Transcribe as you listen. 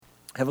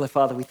Heavenly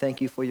Father, we thank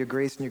you for your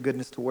grace and your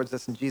goodness towards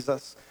us in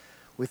Jesus.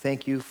 We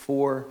thank you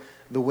for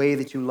the way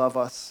that you love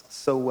us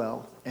so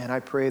well. And I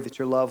pray that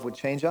your love would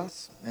change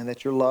us and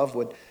that your love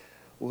would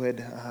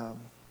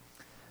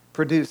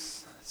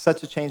produce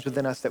such a change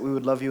within us that we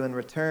would love you in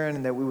return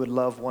and that we would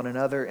love one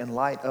another in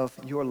light of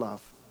your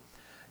love.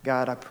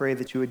 God, I pray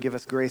that you would give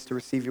us grace to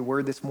receive your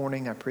word this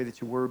morning. I pray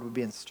that your word would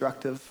be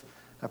instructive.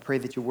 I pray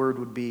that your word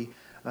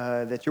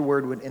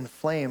would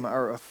inflame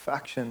our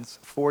affections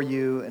for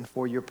you and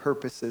for your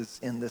purposes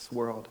in this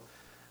world.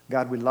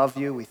 God, we love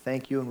you, we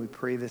thank you, and we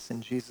pray this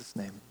in Jesus'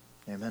 name.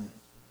 Amen.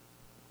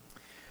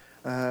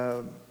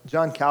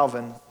 John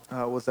Calvin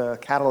was a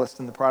catalyst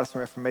in the Protestant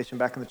Reformation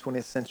back in the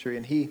 20th century,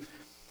 and he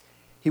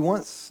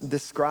once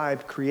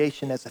described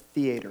creation as a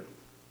theater.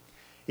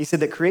 He said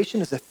that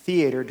creation is a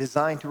theater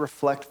designed to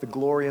reflect the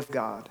glory of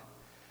God,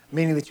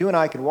 meaning that you and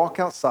I can walk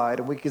outside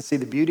and we can see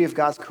the beauty of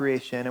God's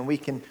creation, and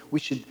we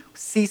should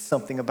see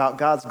something about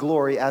God's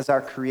glory as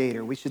our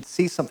creator. We should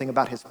see something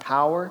about his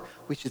power.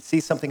 We should see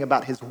something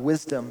about his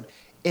wisdom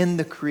in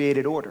the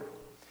created order.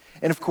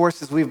 And of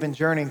course, as we've been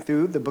journeying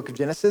through the book of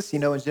Genesis,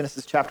 in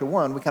Genesis chapter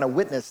 1, we kind of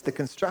witnessed the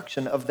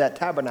construction of that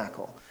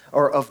tabernacle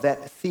or of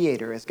that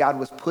theater as God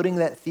was putting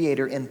that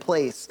theater in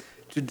place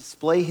to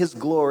display his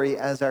glory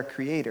as our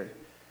creator.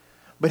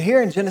 But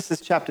here in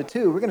Genesis chapter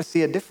 2, we're going to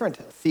see a different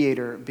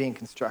theater being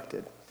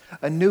constructed,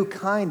 a new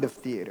kind of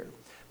theater.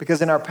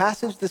 Because in our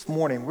passage this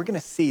morning, we're going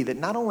to see that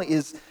not only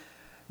is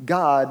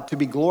God to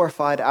be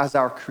glorified as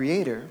our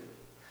creator,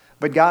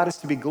 but God is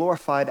to be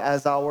glorified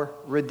as our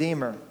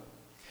redeemer.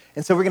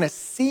 And so we're going to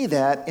see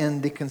that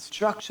in the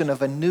construction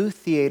of a new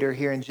theater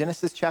here in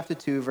Genesis chapter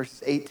 2,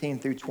 verses 18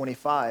 through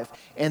 25.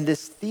 And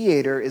this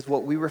theater is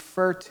what we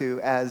refer to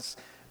as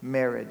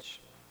marriage.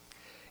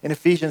 In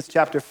Ephesians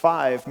chapter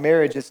 5,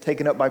 marriage is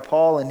taken up by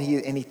Paul, and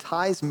he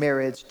ties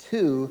marriage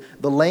to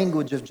the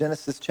language of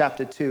Genesis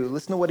chapter 2.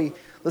 Listen to what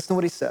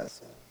he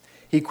says.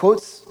 He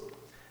quotes,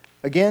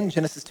 again,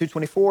 Genesis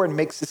 2:24, and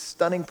makes this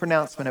stunning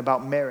pronouncement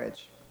about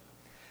marriage,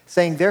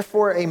 saying,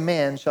 "Therefore a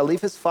man shall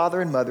leave his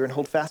father and mother and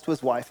hold fast to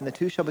his wife, and the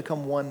two shall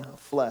become one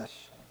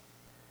flesh."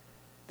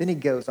 Then he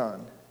goes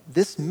on,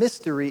 "This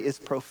mystery is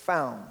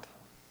profound."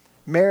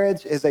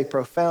 Marriage is a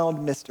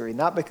profound mystery,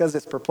 not because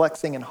it's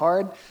perplexing and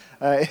hard.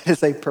 It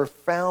is a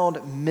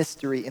profound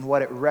mystery in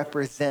what it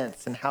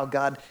represents and how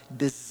God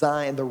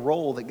designed, the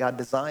role that God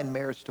designed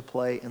marriage to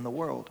play in the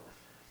world.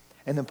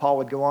 And then Paul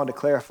would go on to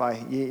clarify,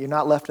 you're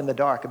not left in the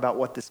dark about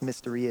what this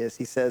mystery is.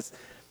 He says,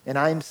 "And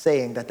I'm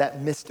saying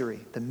that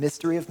mystery, the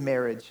mystery of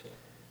marriage,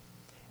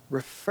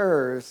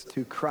 refers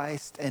to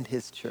Christ and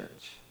his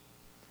church."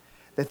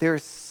 That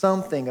there's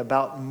something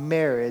about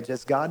marriage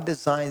as God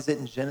designs it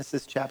in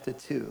Genesis chapter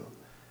 2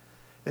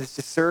 that is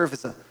to serve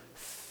as a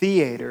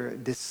theater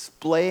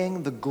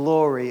displaying the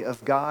glory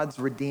of God's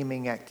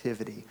redeeming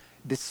activity,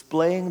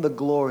 displaying the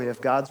glory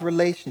of God's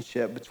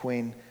relationship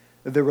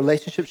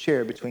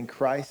shared between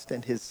Christ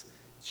and his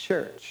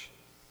church.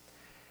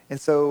 And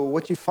so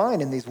what you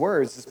find in these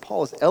words is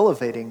Paul is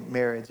elevating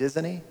marriage,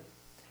 isn't he?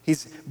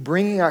 He's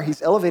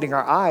elevating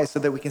our eyes so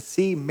that we can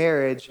see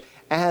marriage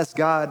as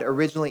God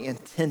originally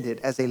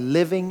intended, as a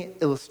living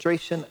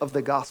illustration of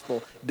the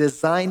gospel,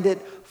 designed it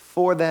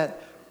for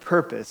that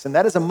purpose. And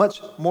that is a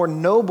much more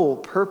noble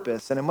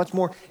purpose and a much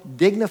more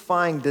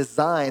dignifying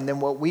design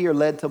than what we are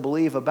led to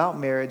believe about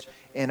marriage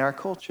in our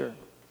culture.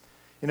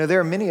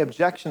 There are many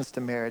objections to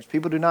marriage.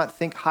 People do not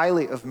think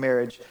highly of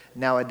marriage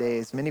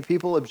nowadays. Many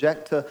people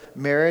object to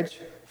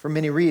marriage for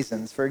many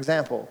reasons. For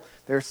example,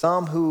 there are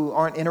some who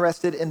aren't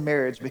interested in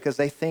marriage because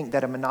they think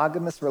that a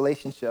monogamous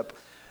relationship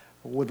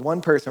with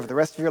one person for the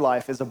rest of your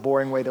life is a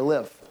boring way to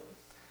live.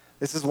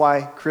 This is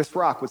why Chris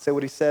Rock would say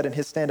what he said in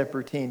his stand-up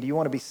routine: "Do you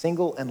want to be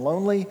single and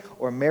lonely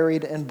or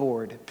married and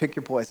bored? Pick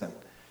your poison."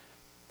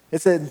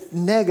 It's a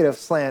negative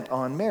slant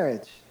on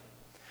marriage.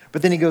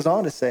 But then he goes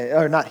on to say,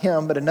 or not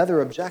him, but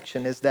another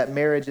objection is that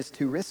marriage is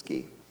too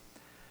risky.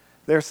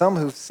 There are some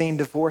who've seen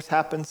divorce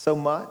happen so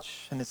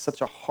much, and it's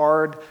such a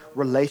hard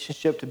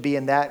relationship to be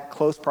in that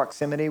close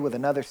proximity with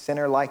another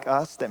sinner like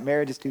us, that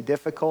marriage is too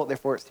difficult,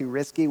 therefore it's too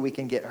risky. We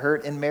can get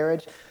hurt in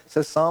marriage.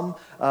 So some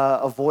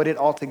avoid it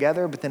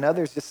altogether, but then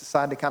others just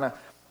decide to kind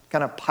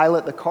of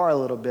pilot the car a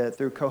little bit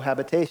through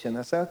cohabitation.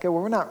 They say, okay,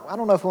 well, I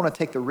don't know if we want to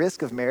take the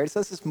risk of marriage.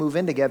 Let's just move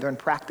in together and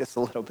practice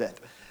a little bit.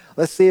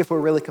 Let's see if we're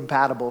really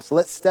compatible. So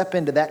let's step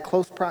into that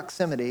close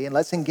proximity and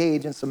let's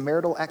engage in some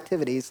marital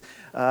activities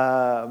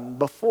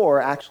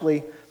before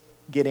actually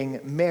getting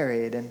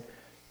married. And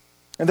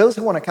those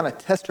who want to kind of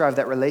test drive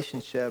that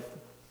relationship,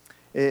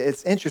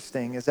 it's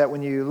interesting is that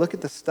when you look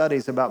at the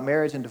studies about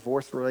marriage and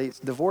divorce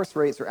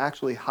rates are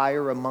actually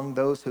higher among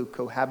those who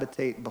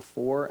cohabitate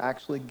before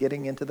actually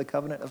getting into the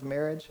covenant of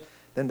marriage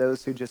than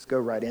those who just go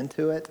right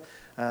into it.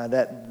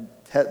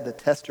 The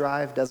test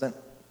drive doesn't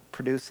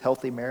produce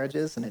healthy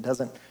marriages, and it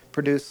doesn't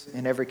produce,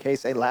 in every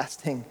case, a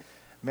lasting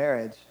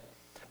marriage.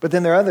 But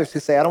then there are others who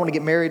say, I don't want to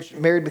get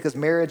married because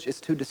marriage is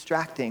too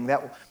distracting.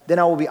 Then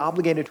I will be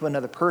obligated to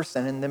another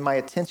person, and then my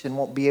attention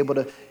won't be able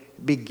to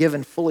be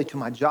given fully to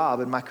my job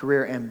and my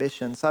career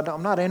ambitions. So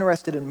I'm not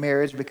interested in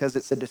marriage because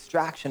it's a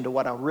distraction to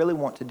what I really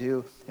want to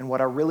do and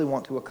what I really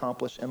want to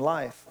accomplish in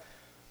life.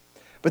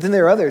 But then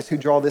there are others who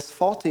draw this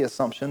faulty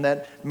assumption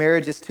that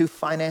marriage is too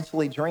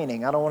financially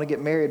draining. I don't want to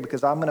get married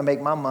because I'm going to make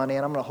my money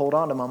and I'm going to hold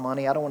on to my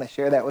money. I don't want to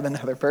share that with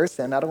another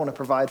person. I don't want to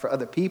provide for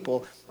other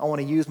people. I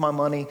want to use my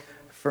money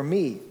for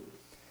me.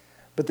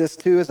 But this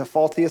too is a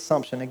faulty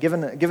assumption. And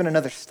given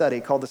another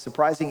study called The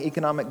Surprising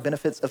Economic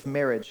Benefits of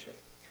Marriage,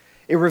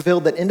 it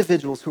revealed that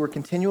individuals who were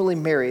continually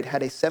married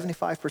had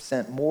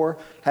 75%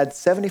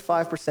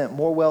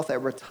 more wealth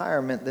at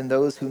retirement than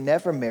those who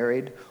never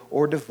married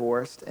or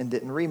divorced and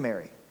didn't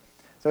remarry.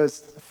 So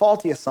it's a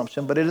faulty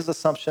assumption, but it is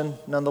assumption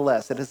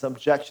nonetheless. It is an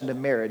objection to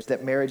marriage,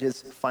 that marriage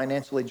is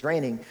financially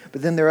draining.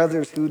 But then there are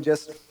others who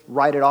just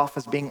write it off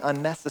as being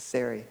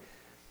unnecessary.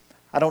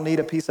 I don't need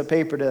a piece of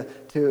paper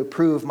to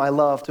prove my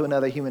love to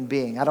another human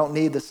being. I don't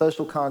need the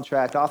social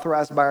contract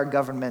authorized by our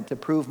government to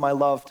prove my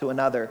love to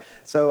another.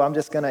 So I'm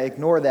just going to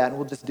ignore that and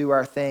we'll just do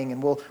our thing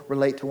and we'll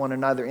relate to one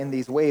another in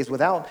these ways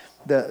without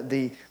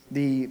the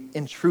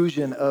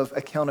intrusion of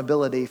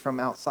accountability from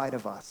outside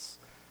of us.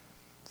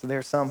 So there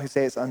are some who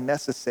say it's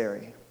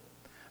unnecessary.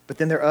 But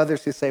then there are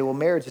others who say, well,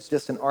 marriage is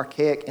just an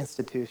archaic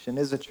institution.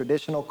 It is a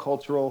traditional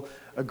cultural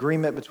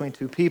agreement between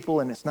two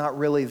people, and it's not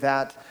really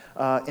that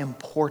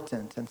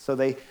important. And so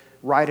they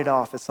write it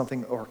off as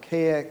something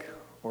archaic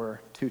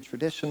or too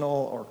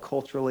traditional or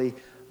culturally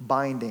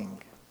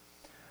binding.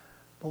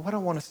 But what I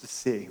want us to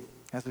see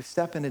as we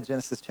step into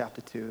Genesis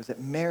chapter 2 is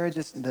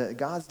that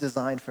God's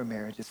design for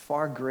marriage is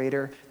far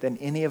greater than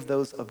any of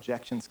those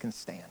objections can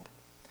stand.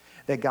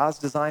 That God's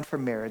design for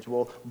marriage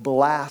will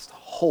blast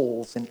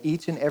holes in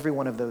each and every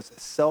one of those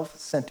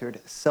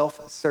self-centered,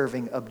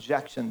 self-serving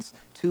objections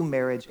to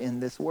marriage in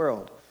this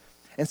world.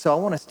 And so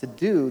I want us to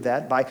do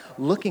that by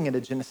looking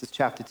into Genesis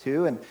chapter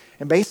 2.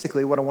 And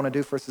basically what I want to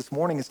do for us this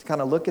morning is to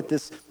kind of look at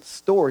this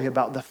story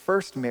about the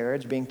first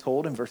marriage being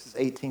told in verses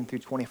 18 through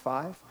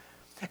 25.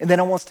 And then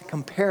I want us to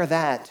compare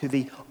that to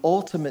the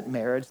ultimate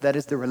marriage, that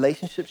is the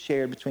relationship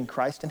shared between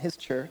Christ and his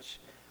church.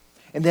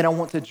 And then I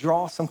want to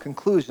draw some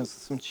conclusions,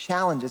 some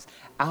challenges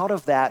out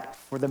of that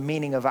for the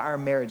meaning of our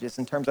marriages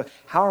in terms of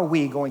how are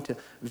we going to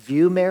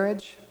view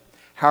marriage?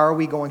 How are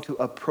we going to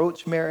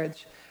approach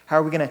marriage? How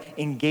are we going to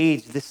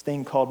engage this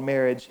thing called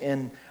marriage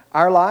in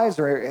our lives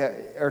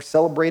or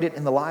celebrate it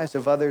in the lives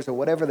of others or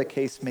whatever the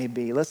case may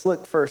be? Let's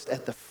look first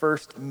at the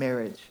first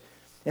marriage.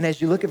 And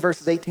as you look at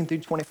verses 18 through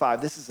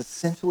 25, this is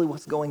essentially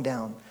what's going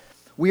down.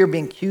 We are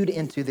being cued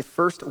into the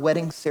first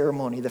wedding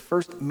ceremony, the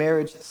first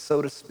marriage,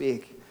 so to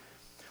speak,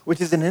 which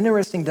is an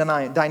interesting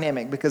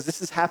dynamic because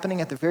this is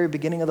happening at the very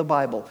beginning of the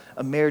Bible.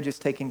 A marriage is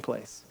taking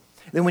place.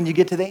 Then when you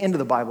get to the end of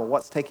the Bible,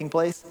 what's taking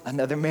place?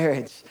 Another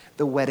marriage,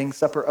 the wedding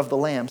supper of the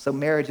Lamb. So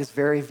marriage is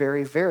very,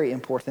 very, very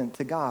important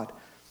to God.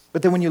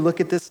 But then when you look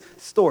at this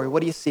story,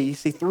 what do you see? You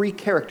see three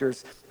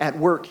characters at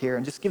work here,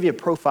 and just give you a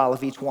profile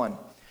of each one.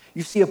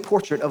 You see a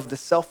portrait of the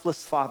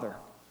selfless father.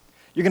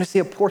 You're going to see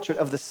a portrait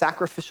of the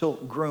sacrificial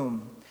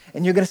groom.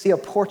 And you're going to see a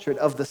portrait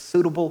of the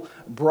suitable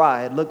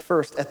bride. Look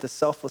first at the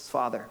selfless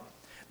father.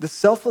 The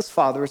selfless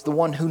father is the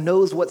one who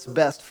knows what's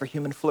best for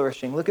human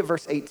flourishing. Look at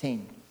verse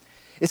 18.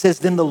 It says,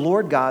 then the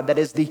Lord God, that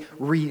is the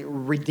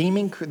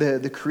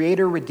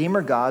creator,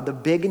 redeemer God, the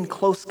big and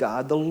close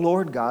God, the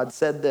Lord God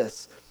said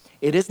this,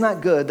 it is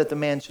not good that the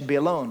man should be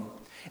alone.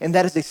 And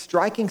that is a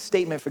striking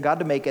statement for God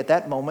to make at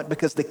that moment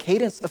because the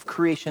cadence of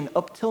creation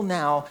up till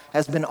now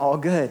has been all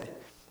good.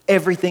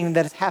 Everything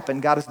that has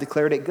happened, God has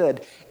declared it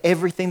good.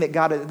 Everything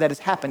that has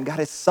happened, God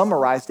has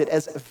summarized it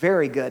as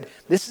very good.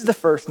 This is the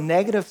first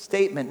negative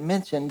statement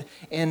mentioned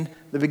in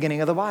the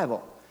beginning of the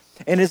Bible.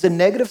 And it is a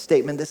negative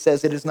statement that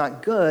says it is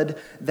not good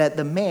that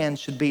the man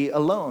should be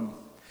alone.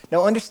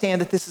 Now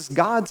understand that this is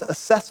God's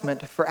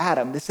assessment for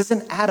Adam. This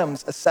isn't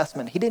Adam's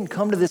assessment. He didn't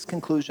come to this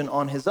conclusion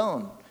on his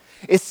own.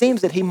 It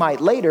seems that he might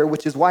later,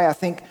 which is why I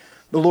think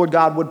the Lord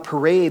God would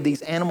parade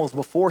these animals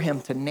before him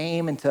to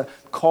name and to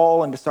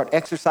call and to start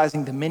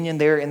exercising dominion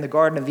there in the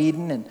Garden of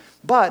Eden.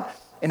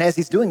 And as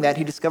he's doing that,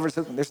 he discovers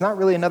that there's not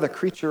really another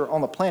creature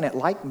on the planet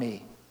like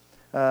me.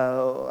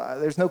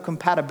 There's no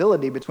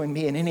compatibility between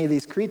me and any of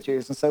these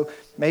creatures. And so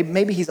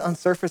maybe he's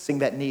unsurfacing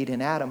that need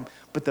in Adam.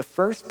 But the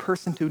first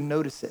person to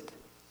notice it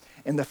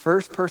and the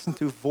first person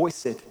to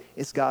voice it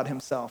is God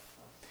himself.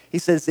 He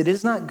says, it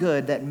is not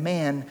good that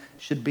man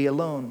should be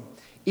alone.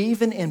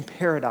 Even in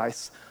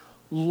paradise,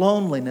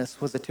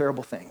 loneliness was a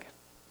terrible thing.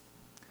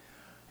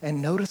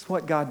 And notice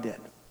what God did.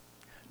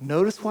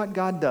 Notice what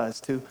God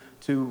does to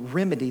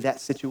remedy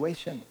that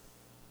situation.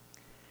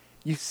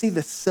 You see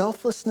the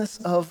selflessness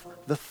of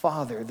the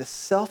Father, the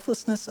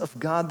selflessness of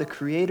God, the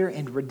Creator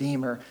and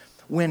Redeemer,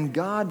 when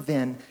God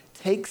then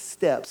takes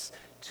steps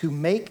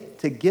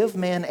to give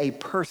man a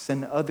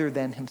person other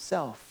than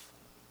himself.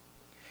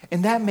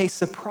 And that may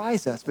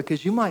surprise us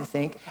because you might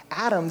think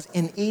Adam's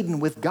in Eden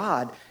with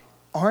God.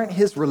 Isn't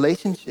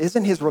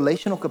his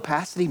relational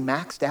capacity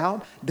maxed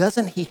out?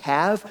 Doesn't he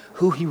have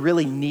who he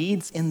really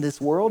needs in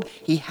this world?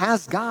 He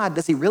has God.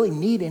 Does he really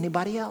need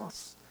anybody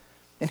else?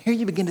 And here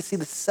you begin to see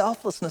the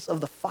selflessness of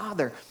the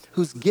Father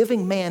who's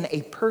giving man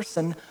a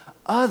person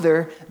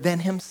other than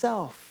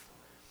himself.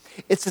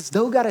 It's as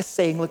though God is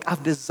saying, look,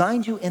 I've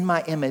designed you in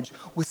my image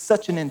with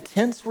such an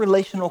intense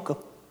relational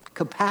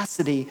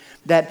capacity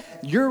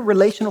that your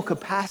relational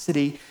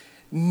capacity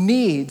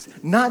needs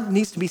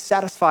to be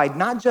satisfied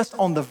not just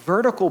on the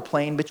vertical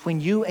plane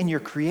between you and your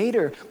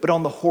creator, but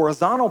on the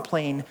horizontal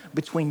plane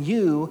between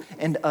you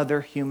and other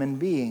human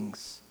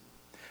beings.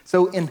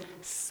 So in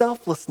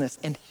selflessness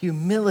and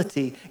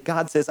humility,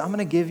 God says, I'm going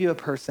to give you a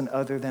person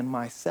other than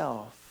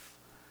myself.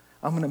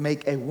 I'm going to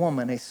make a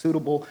woman a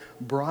suitable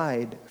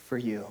bride for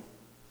you.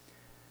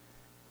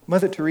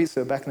 Mother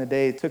Teresa, back in the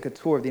day, took a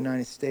tour of the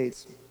United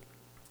States.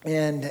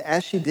 And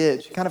as she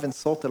did, she kind of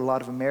insulted a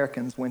lot of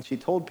Americans when she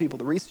told people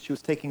the reason she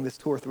was taking this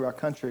tour through our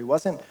country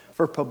wasn't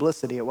for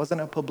publicity. It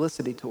wasn't a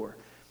publicity tour.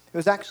 It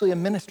was actually a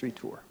ministry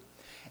tour.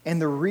 And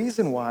the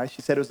reason why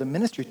she said it was a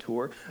ministry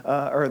tour,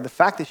 or the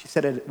fact that she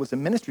said it was a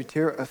ministry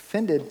tour,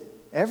 offended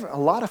a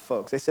lot of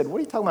folks. They said, what are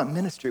you talking about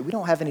ministry? We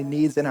don't have any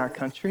needs in our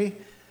country.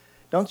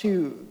 Don't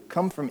you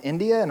come from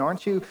India, and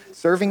aren't you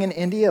serving in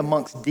India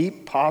amongst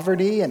deep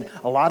poverty and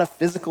a lot of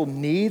physical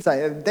needs?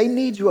 They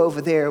need you over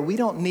there. We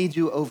don't need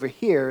you over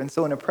here. And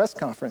so in a press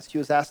conference, she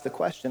was asked the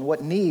question,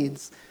 what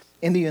needs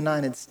in the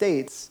United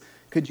States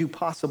could you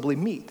possibly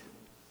meet?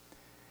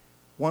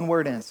 One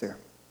word answer,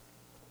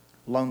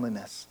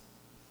 loneliness.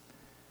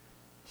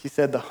 She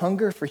said, the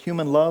hunger for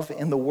human love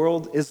in the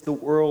world is the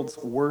world's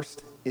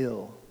worst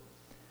ill.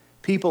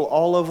 People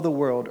all over the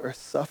world are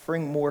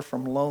suffering more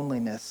from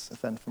loneliness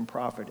than from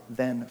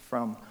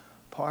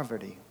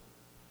poverty.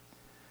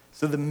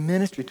 So the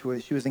ministry tour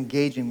that she was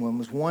engaging in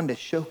was one to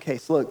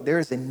showcase, look, there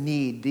is a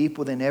need deep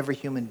within every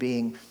human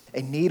being,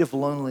 a need of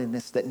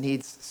loneliness that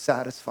needs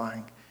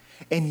satisfying.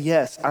 And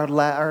yes, our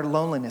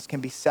loneliness can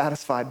be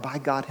satisfied by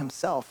God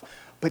himself.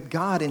 But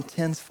God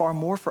intends far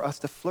more for us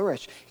to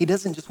flourish. He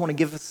doesn't just want to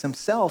give us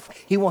himself.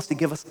 He wants to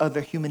give us other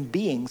human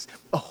beings,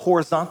 a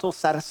horizontal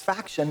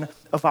satisfaction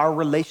of our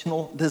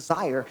relational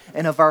desire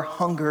and of our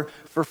hunger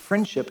for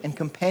friendship and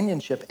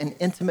companionship and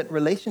intimate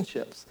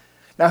relationships.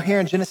 Now here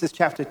in Genesis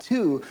chapter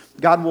 2,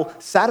 God will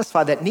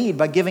satisfy that need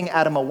by giving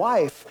Adam a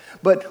wife.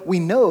 But we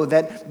know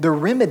that the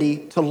remedy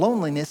to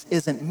loneliness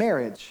isn't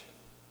marriage.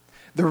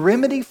 The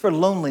remedy for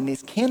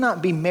loneliness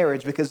cannot be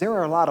marriage because there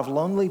are a lot of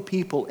lonely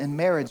people in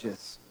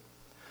marriages.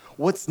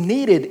 What's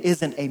needed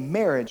isn't a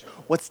marriage.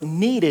 What's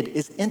needed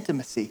is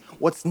intimacy.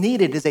 What's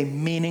needed is a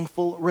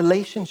meaningful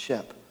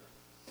relationship.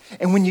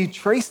 And when you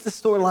trace the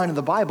storyline of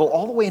the Bible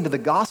all the way into the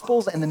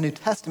Gospels and the New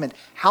Testament,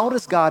 how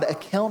does God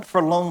account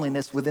for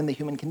loneliness within the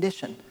human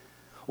condition?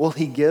 Well,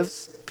 he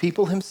gives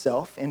people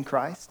himself in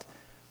Christ,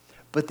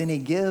 but then he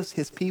gives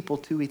his people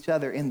to each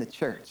other in the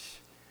church.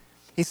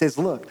 He says,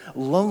 look,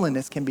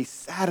 loneliness can be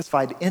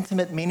satisfied.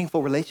 Intimate,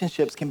 meaningful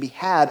relationships can be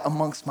had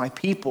amongst my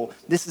people.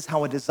 This is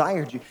how I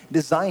designed you.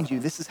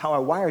 This is how I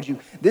wired you.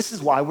 This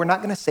is why we're not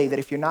going to say that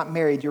if you're not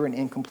married, you're an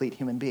incomplete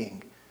human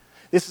being.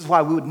 This is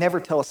why we would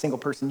never tell a single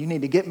person, you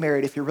need to get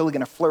married if you're really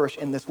going to flourish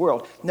in this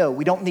world. No,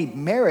 we don't need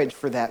marriage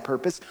for that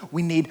purpose.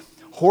 We need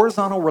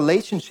horizontal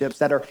relationships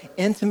that are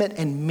intimate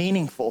and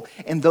meaningful.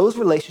 And those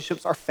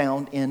relationships are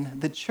found in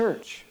the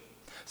church.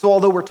 So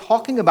although we're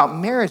talking about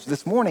marriage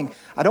this morning,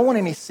 I don't want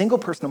any single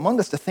person among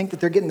us to think that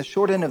they're getting the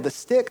short end of the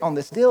stick on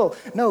this deal.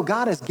 No,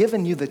 God has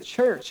given you the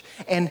church,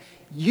 and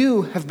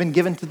you have been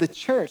given to the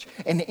church.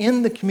 And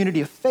in the community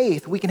of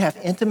faith, we can have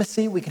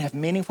intimacy, we can have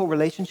meaningful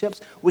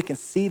relationships, we can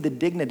see the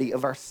dignity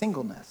of our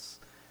singleness.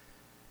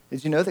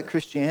 Did you know that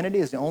Christianity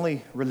is the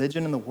only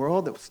religion in the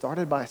world that was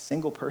started by a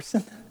single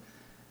person?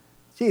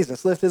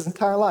 Jesus lived his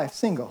entire life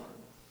single,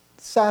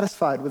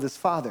 satisfied with his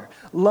Father,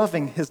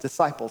 loving his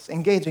disciples,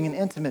 engaging in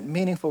intimate,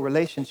 meaningful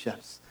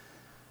relationships.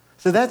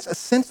 So that's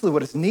essentially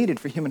what is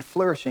needed for human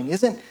flourishing.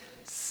 Isn't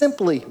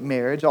simply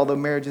marriage, although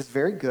marriage is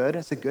very good,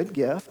 it's a good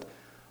gift,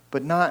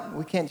 but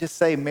we can't just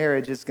say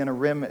marriage is going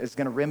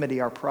to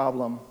remedy our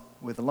problem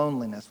with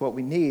loneliness. What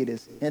we need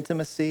is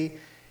intimacy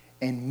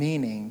and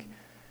meaning.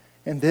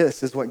 And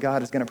this is what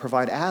God is going to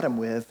provide Adam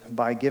with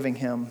by giving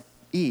him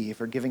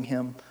Eve, or giving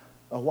him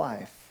a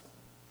wife.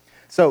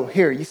 So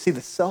here you see the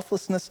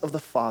selflessness of the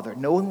Father,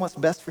 knowing what's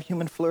best for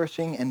human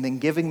flourishing and then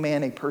giving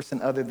man a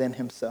person other than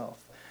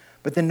himself.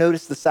 But then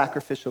notice the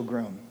sacrificial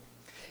groom.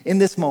 In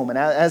this moment,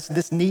 as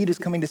this need is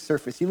coming to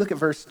surface, you look at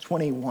verse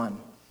 21.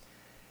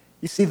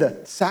 You see the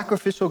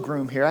sacrificial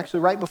groom here. Actually,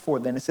 right before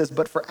then, it says,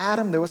 but for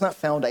Adam, there was not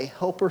found a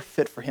helper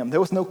fit for him. There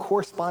was no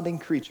corresponding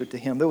creature to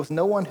him. There was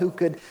no one who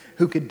could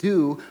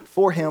do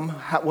for him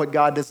what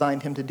God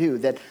designed him to do.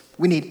 That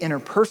we need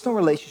interpersonal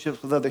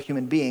relationships with other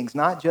human beings,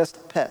 not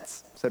just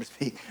pets, so to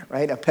speak,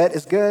 right? A pet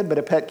is good, but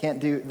a pet can't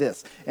do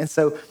this. And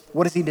so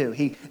what does he do?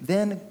 He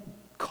then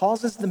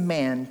causes the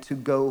man to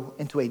go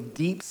into a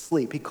deep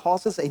sleep. He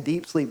causes a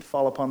deep sleep to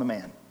fall upon the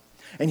man.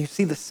 And you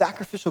see the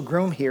sacrificial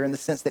groom here in the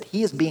sense that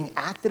he is being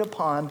acted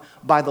upon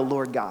by the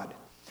Lord God.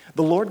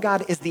 The Lord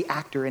God is the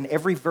actor in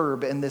every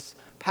verb in this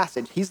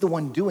passage. He's the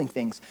one doing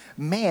things.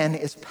 Man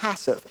is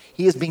passive.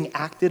 He is being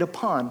acted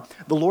upon.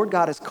 The Lord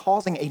God is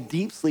causing a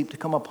deep sleep to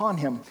come upon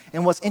him.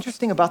 And what's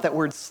interesting about that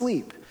word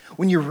sleep,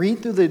 when you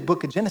read through the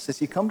book of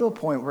Genesis, you come to a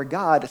point where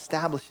God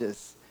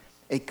establishes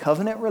a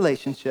covenant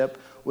relationship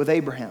with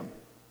Abraham.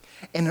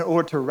 And in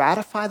order to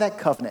ratify that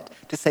covenant,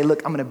 to say,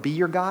 look, I'm going to be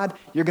your God,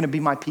 you're going to be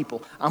my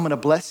people. I'm going to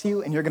bless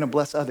you, and you're going to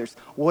bless others.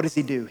 What does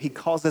he do? He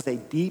causes a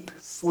deep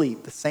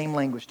sleep, the same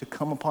language, to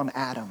come upon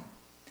Adam.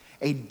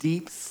 A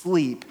deep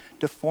sleep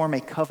to form a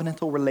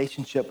covenantal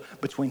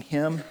relationship between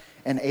him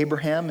and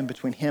Abraham and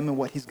between him and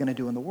what he's going to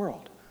do in the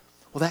world.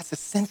 Well, that's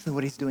essentially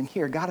what he's doing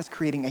here. God is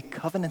creating a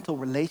covenantal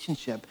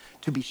relationship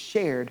to be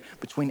shared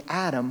between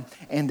Adam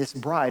and this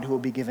bride who will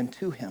be given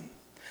to him.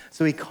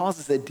 So he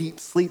causes a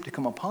deep sleep to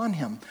come upon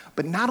him.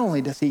 But not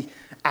only does he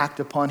act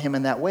upon him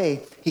in that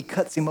way, he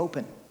cuts him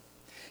open.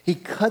 He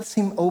cuts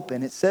him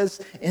open. It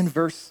says in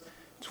verse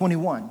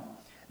 21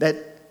 that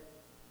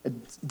a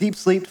deep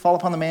sleep fall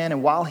upon the man,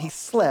 and while he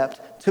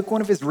slept, took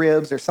one of his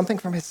ribs or something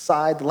from his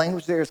side. The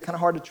language there is kind of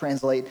hard to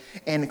translate.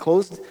 And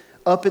closed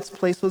up its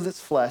place with its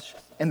flesh.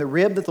 And the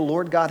rib that the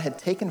Lord God had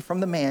taken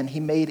from the man, he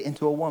made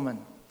into a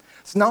woman.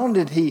 So not only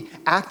did he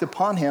act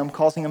upon him,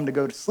 causing him to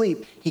go to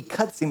sleep, he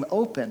cuts him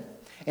open.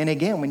 And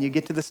again, when you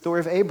get to the story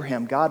of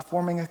Abraham, God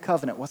forming a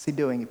covenant, what's he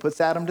doing? He puts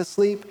Adam to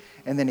sleep,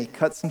 and then he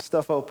cuts some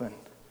stuff open.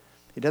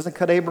 He doesn't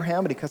cut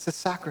Abraham, but he cuts his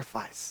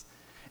sacrifice.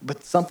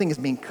 But something is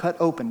being cut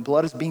open.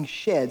 Blood is being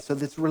shed so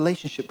this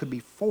relationship could be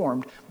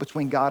formed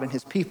between God and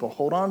his people.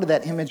 Hold on to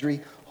that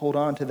imagery. Hold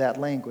on to that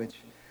language.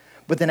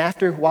 But then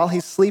while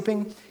he's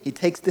sleeping, he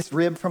takes this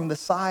rib from the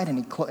side,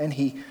 and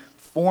he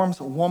forms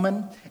a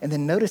woman. And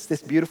then notice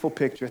this beautiful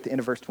picture at the end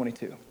of verse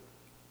 22.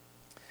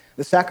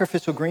 The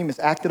sacrificial groom is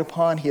acted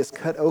upon, he is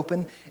cut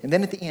open, and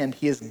then at the end,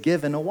 he is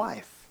given a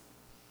wife.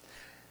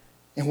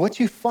 And what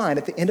you find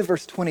at the end of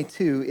verse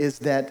 22 is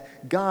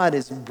that God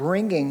is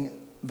bringing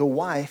the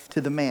wife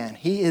to the man.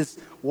 He is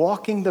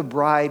walking the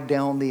bride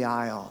down the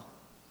aisle.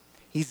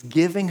 He's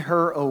giving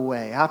her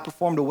away. I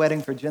performed a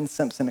wedding for Jen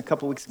Simpson a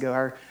couple weeks ago,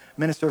 our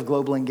minister of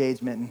global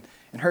engagement,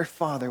 and her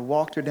father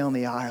walked her down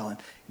the aisle and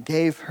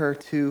gave her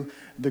to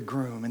the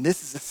groom. And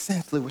this is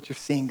essentially what you're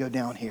seeing go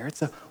down here.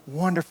 It's a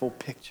wonderful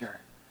picture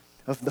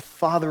of the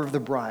father of the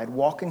bride,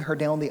 walking her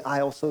down the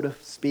aisle, so to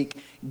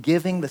speak,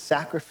 giving the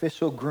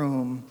sacrificial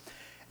groom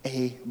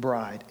a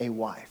bride, a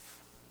wife.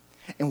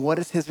 And what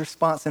is his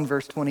response in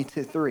verse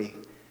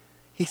 22-3?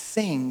 He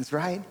sings,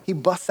 right? He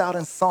busts out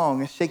in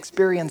song, a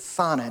Shakespearean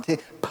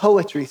sonnet.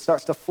 Poetry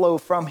starts to flow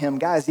from him.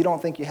 Guys, you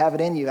don't think you have it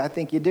in you. I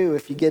think you do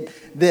if you get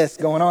this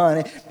going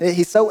on.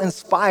 He's so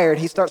inspired,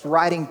 he starts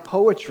writing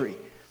poetry.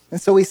 And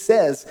so he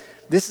says,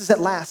 this at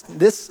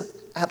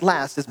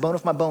last is bone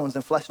of my bones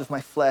and flesh of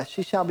my flesh.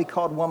 She shall be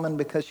called woman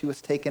because she was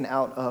taken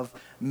out of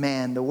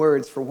man. The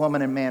words for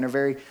woman and man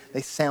are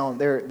they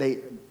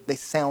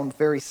sound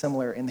very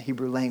similar in the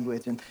Hebrew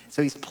language. And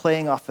so he's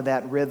playing off of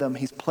that rhythm.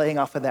 He's playing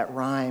off of that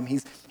rhyme.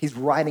 He's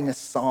writing a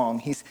song.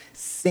 He's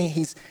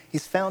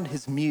found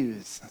his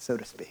muse, so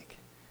to speak.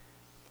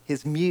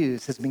 His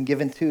muse has been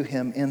given to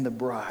him in the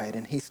bride,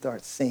 and he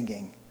starts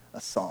singing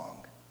a song.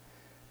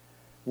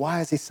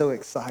 Why is he so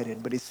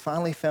excited? But he's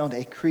finally found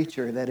a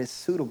creature that is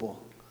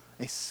suitable,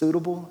 a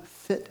suitable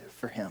fit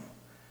for him.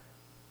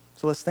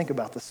 So let's think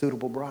about the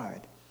suitable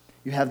bride.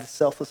 You have the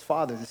selfless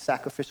father, the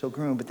sacrificial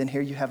groom, but then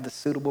here you have the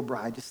suitable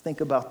bride. Just think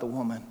about the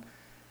woman.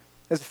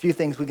 There's a few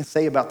things we can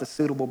say about the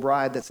suitable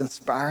bride that's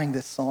inspiring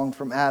this song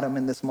from Adam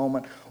in this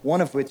moment.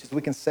 One of which is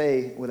we can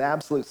say with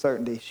absolute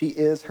certainty, she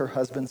is her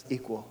husband's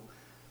equal.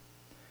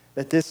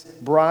 That this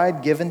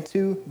bride given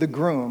to the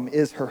groom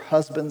is her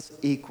husband's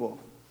equal.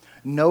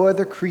 No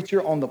other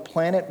creature on the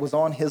planet was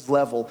on his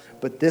level,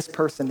 but this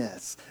person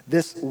is.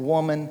 This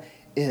woman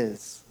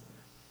is.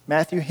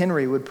 Matthew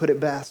Henry would put it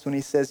best when he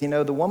says,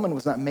 the woman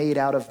was not made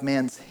out of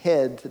man's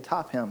head to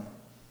top him,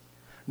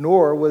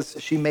 nor was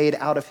she made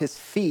out of his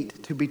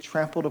feet to be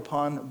trampled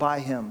upon by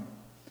him.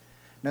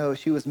 No,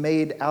 she was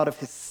made out of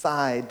his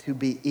side to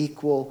be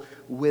equal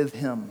with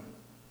him.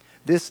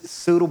 This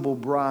suitable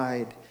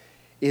bride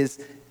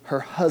is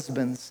her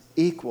husband's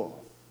equal.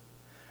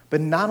 But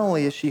not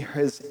only is she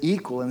his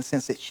equal in the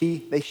sense that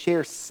they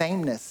share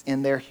sameness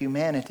in their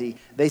humanity,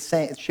 they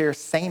share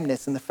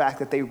sameness in the fact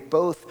that they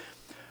both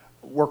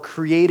were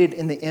created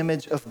in the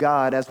image of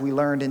God, as we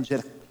learned in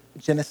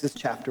Genesis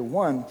chapter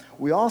 1.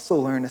 We also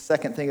learn a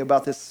second thing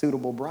about this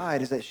suitable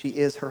bride is that she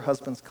is her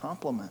husband's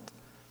complement.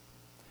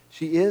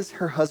 She is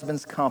her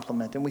husband's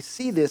complement. And we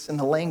see this in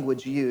the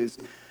language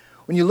used.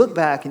 When you look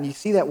back and you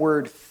see that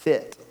word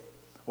fit,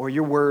 or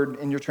your word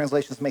in your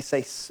translations may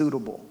say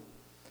suitable.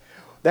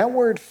 That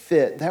word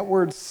fit, that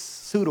word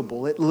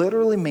suitable, it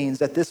literally means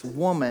that this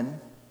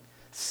woman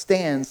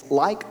stands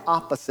like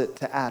opposite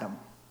to Adam.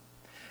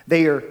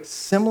 They are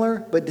similar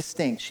but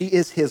distinct. She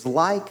is his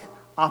like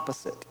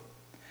opposite.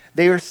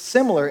 They are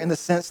similar in the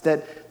sense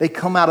that they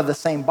come out of the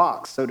same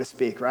box, so to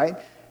speak, right?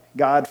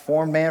 God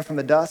formed man from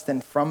the dust,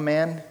 and from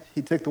man,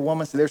 he took the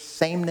woman. So there's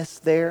sameness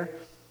there.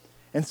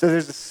 And so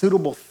there's a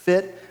suitable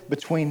fit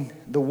between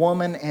the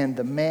woman and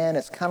the man.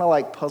 It's kind of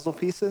like puzzle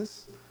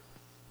pieces.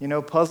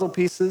 Puzzle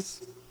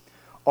pieces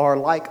are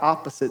like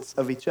opposites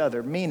of each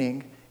other,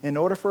 meaning in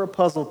order for a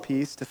puzzle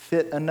piece to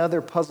fit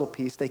another puzzle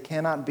piece, they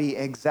cannot be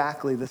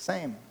exactly the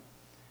same.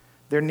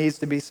 There needs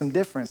to be some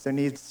difference. There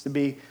needs to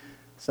be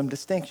some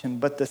distinction.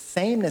 But the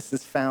sameness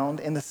is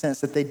found in the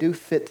sense that they do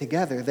fit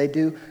together. They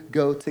do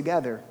go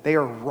together. They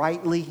are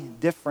rightly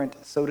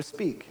different, so to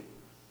speak.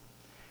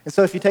 And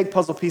so if you take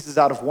puzzle pieces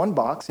out of one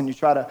box and you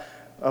try to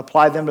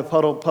apply them to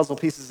puzzle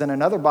pieces in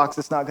another box,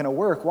 it's not going to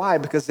work. Why?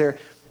 Because they're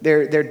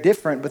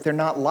different, but they're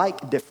not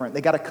like different.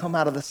 They got to come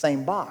out of the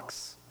same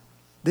box.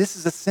 This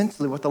is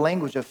essentially what the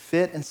language of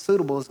fit and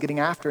suitable is getting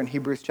after in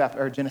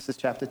Genesis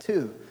chapter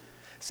 2,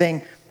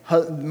 saying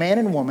man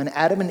and woman,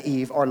 Adam and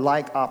Eve, are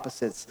like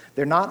opposites.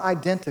 They're not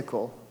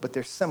identical, but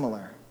they're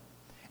similar.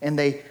 And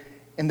they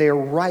are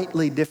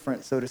rightly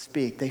different, so to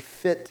speak. They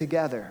fit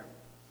together.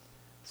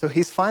 So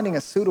he's finding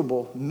a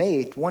suitable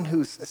mate, one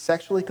who's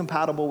sexually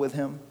compatible with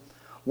him,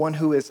 one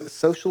who is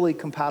socially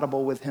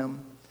compatible with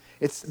him.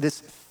 It's this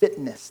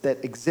fitness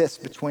that exists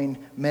between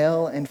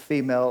male and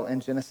female in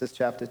Genesis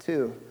chapter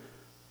 2.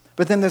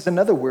 But then there's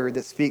another word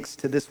that speaks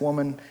to this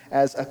woman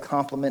as a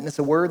compliment. And it's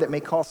a word that may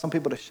cause some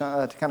people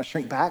to kind of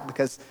shrink back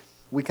because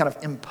we kind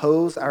of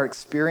impose our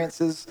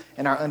experiences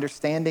and our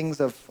understandings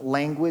of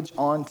language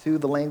onto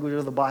the language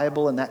of the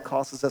Bible, and that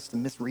causes us to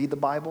misread the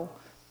Bible.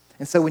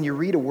 And so when you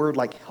read a word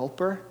like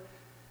helper,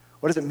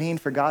 what does it mean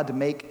for God to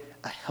make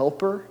a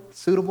helper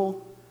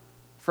suitable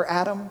for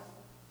Adam?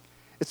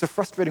 It's a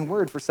frustrating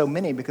word for so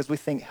many because we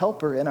think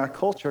helper in our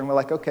culture, and we're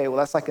like, okay, well,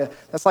 that's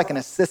like an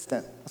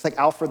assistant. It's like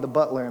Alfred the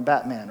butler in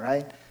Batman,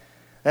 right?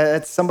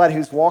 It's somebody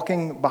who's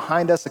walking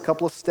behind us a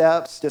couple of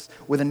steps, just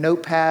with a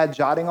notepad,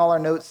 jotting all our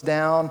notes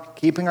down,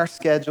 keeping our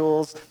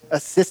schedules,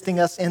 assisting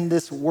us in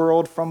this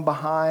world from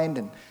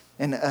behind,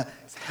 and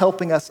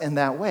helping us in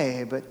that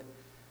way. But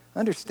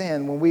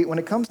understand, when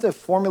it comes to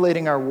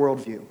formulating our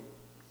worldview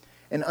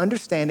and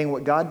understanding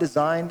what God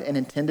designed and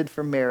intended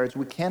for marriage,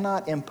 we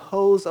cannot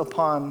impose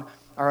upon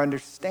our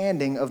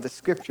understanding of the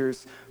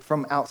Scriptures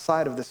from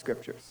outside of the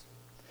Scriptures.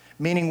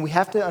 Meaning we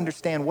have to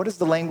understand what did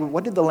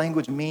the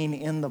language mean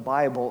in the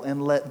Bible,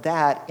 and let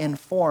that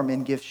inform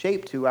and give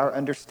shape to our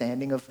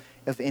understanding of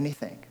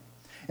anything.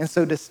 And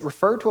so to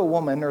refer to a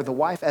woman or the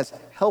wife as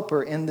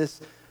helper in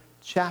this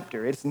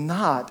chapter, it's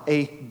not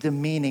a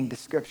demeaning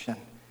description.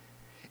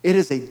 It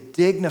is a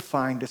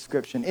dignifying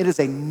description. It is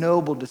a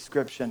noble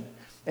description.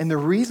 And the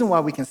reason why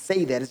we can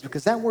say that is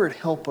because that word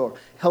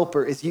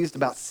helper is used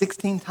about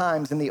 16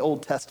 times in the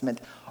Old Testament,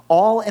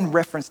 all in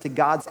reference to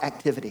God's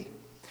activity.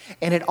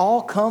 And it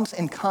all comes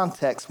in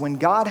context when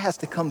God has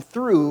to come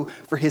through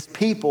for his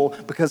people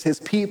because his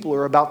people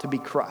are about to be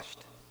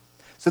crushed.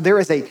 So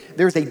there's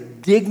a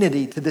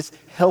dignity to this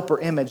helper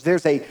image.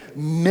 There's a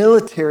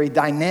military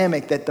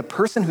dynamic that the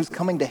person who's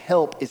coming to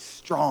help is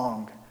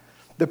strong.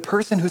 The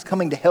person who's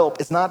coming to help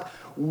is not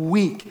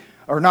weak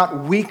or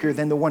not weaker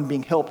than the one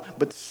being helped,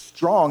 but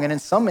strong, and in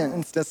some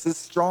instances,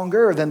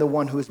 stronger than the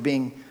one who is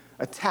being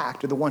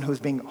attacked or the one who is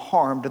being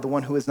harmed or the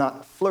one who is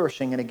not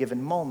flourishing in a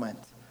given moment.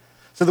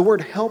 So the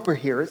word helper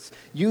here, it's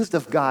used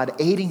of God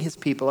aiding his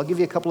people. I'll give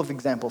you a couple of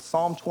examples.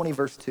 Psalm 20,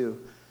 verse 2,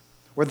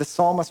 where the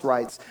psalmist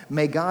writes,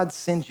 "May God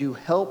send you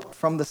help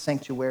from the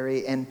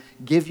sanctuary and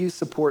give you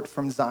support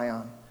from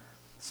Zion."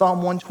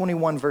 Psalm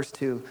 121, verse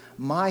 2,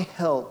 "My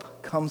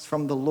help comes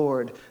from the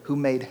Lord who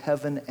made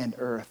heaven and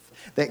earth."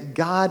 That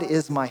God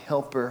is my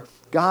helper.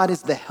 God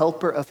is the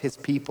helper of his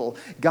people.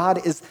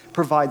 God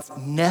provides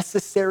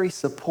necessary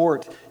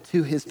support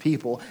to his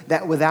people.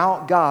 That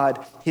without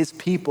God, his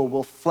people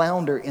will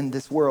flounder in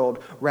this world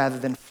rather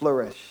than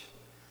flourish.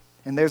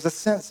 And there's a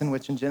sense in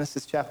which in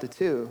Genesis chapter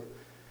 2,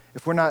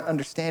 if we're not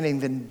understanding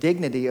the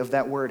dignity of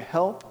that word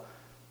help,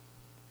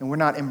 and we're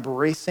not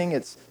embracing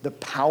the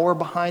power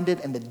behind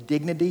it and the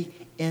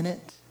dignity in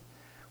it,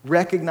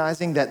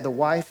 recognizing that the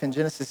wife in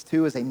Genesis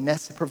 2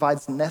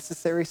 provides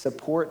necessary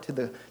support to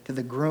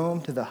the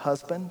groom, to the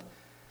husband.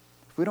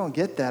 If we don't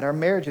get that, our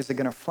marriages are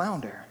going to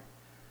flounder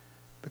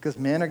because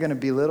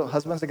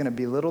husbands are going to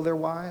belittle their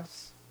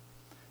wives.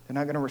 They're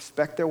not going to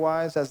respect their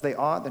wives as they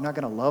ought. They're not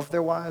going to love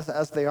their wives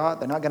as they ought.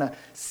 They're not going to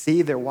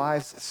see their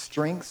wives'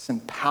 strengths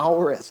and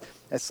power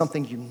as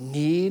something you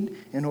need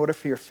in order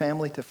for your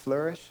family to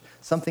flourish,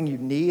 something you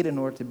need in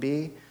order to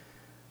be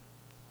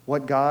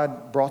what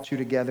God brought you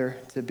together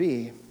to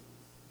be.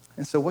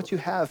 And so what you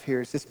have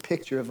here is this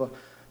picture of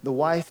the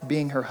wife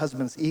being her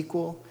husband's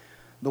equal,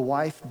 the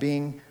wife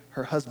being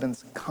her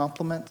husband's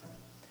complement,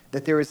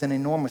 that there is an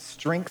enormous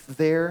strength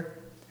there.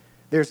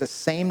 There's a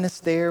sameness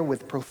there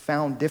with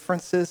profound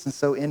differences. And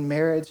so in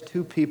marriage,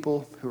 two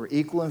people who are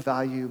equal in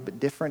value but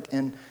different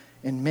in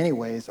many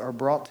ways are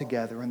brought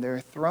together, and they're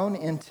thrown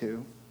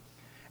into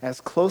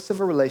as close of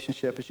a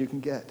relationship as you can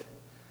get.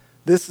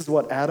 This is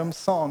what Adam's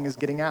song is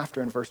getting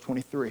after in verse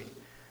 23.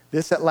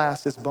 "This at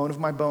last is bone of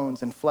my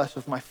bones and flesh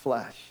of my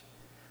flesh."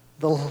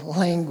 The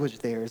language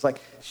there is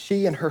like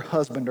she and her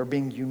husband are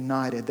being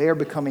united. They are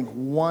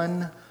becoming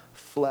one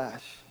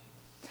flesh.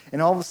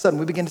 And all of a sudden,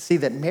 we begin to see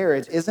that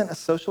marriage isn't a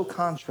social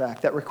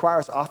contract that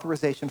requires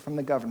authorization from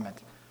the government,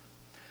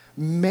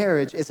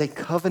 Marriage is a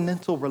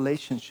covenantal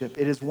relationship.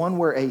 It is one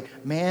where a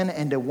man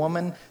and a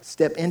woman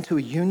step into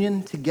a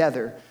union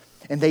together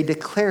and they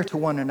declare to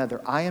one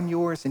another, I am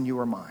yours and you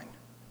are mine.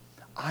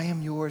 I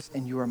am yours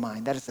and you are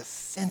mine. That is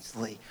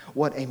essentially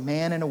what a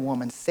man and a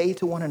woman say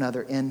to one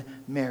another in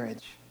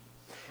marriage.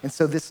 And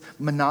so this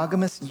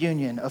monogamous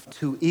union of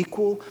two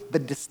equal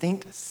but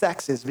distinct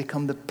sexes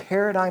become the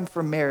paradigm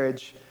for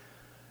marriage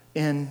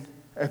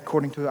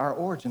according to our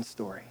origin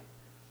story.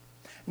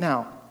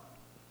 Now,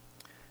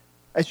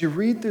 as you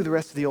read through the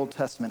rest of the Old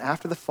Testament,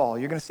 after the fall,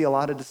 you're going to see a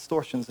lot of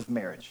distortions of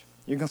marriage.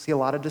 You're going to see a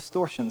lot of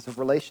distortions of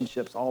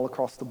relationships all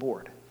across the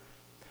board.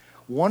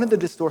 One of the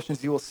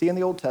distortions you will see in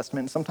the Old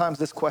Testament, and sometimes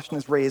this question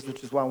is raised,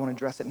 which is why I want to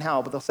address it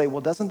now, but they'll say, well,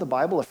 doesn't the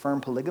Bible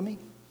affirm polygamy?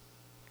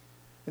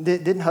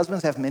 Didn't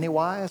husbands have many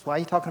wives? Why are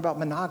you talking about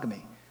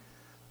monogamy?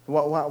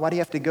 Why do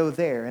you have to go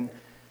there?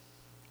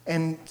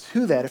 And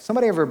to that, if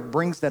somebody ever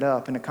brings that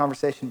up in a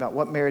conversation about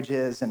what marriage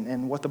is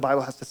and what the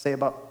Bible has to say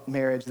about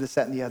marriage, this,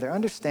 that, and the other,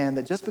 understand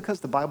that just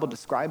because the Bible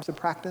describes a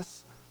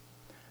practice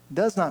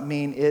does not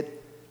mean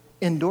it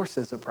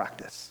endorses a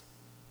practice.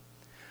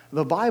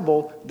 The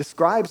Bible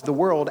describes the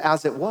world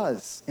as it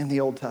was in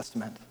the Old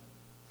Testament.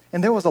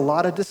 And there was a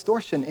lot of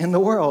distortion in the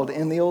world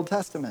in the Old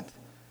Testament.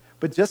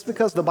 But just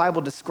because the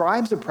Bible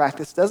describes a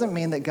practice doesn't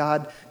mean that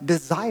God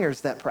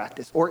desires that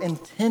practice or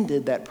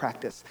intended that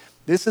practice.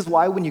 This is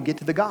why when you get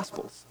to the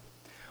Gospels,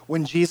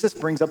 when Jesus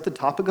brings up the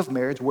topic of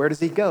marriage, where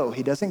does he go?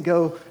 He doesn't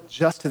go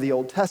just to the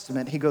Old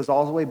Testament. He goes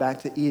all the way back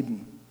to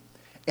Eden.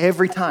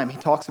 Every time he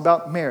talks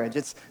about marriage,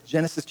 it's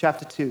Genesis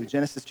chapter 2,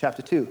 Genesis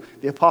chapter 2.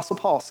 The Apostle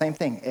Paul, same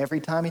thing. Every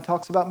time he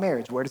talks about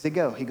marriage, where does he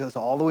go? He goes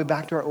all the way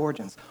back to our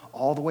origins,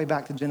 all the way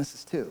back to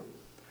Genesis 2.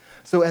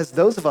 So as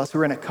those of us who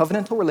are in a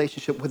covenantal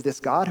relationship with this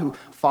God, who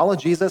follow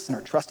Jesus and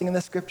are trusting in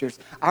the scriptures,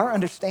 our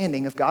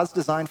understanding of God's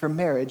design for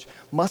marriage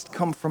must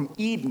come from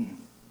Eden,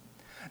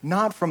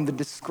 not from the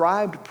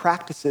described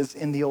practices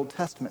in the Old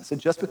Testament. So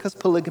just because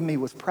polygamy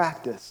was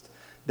practiced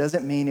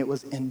doesn't mean it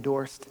was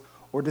endorsed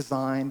or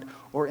designed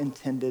or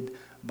intended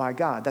by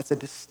God. That's a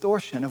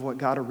distortion of what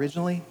God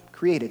originally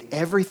created.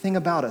 Everything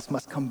about us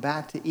must come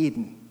back to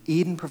Eden.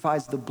 Eden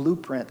provides the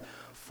blueprint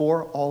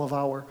for all of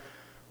our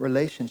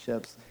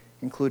relationships,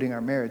 including our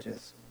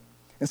marriages.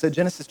 And so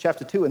Genesis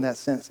chapter 2, in that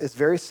sense, is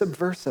very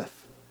subversive.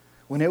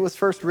 When it was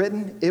first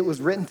written, it was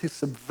written to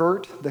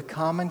subvert the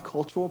common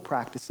cultural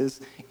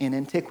practices in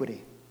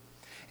antiquity.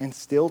 And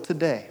still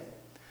today,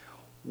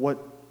 what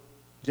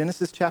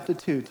Genesis chapter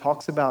 2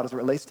 talks about as it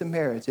relates to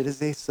marriage, it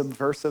is a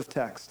subversive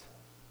text.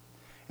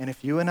 And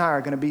if you and I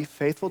are going to be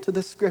faithful to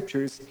the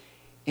scriptures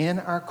in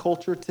our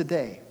culture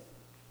today,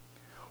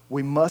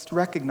 we must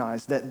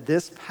recognize that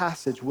this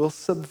passage will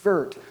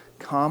subvert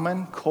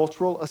common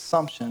cultural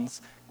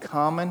assumptions,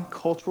 common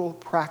cultural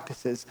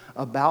practices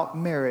about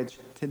marriage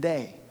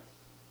today.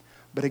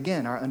 But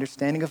again, our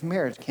understanding of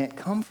marriage can't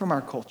come from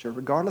our culture,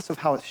 regardless of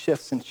how it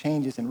shifts and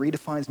changes and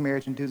redefines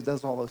marriage and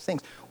does all those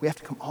things. We have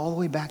to come all the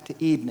way back to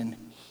Eden and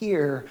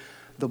hear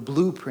the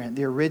blueprint,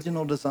 the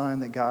original design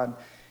that God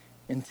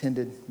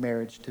intended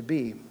marriage to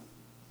be.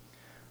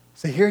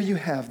 So here you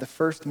have the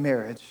first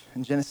marriage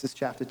in Genesis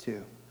chapter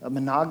 2, a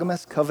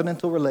monogamous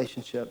covenantal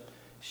relationship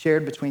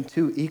shared between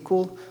two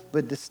equal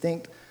but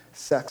distinct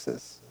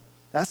sexes.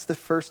 That's the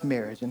first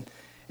marriage. And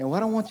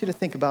what I want you to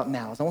think about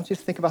now is I want you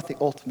to think about the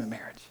ultimate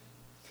marriage.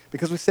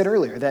 Because we said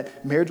earlier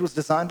that marriage was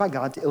designed by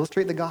God to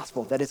illustrate the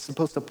gospel, that it's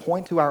supposed to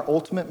point to our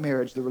ultimate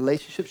marriage, the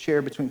relationship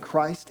shared between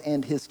Christ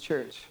and his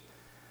church.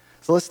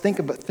 So let's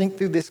think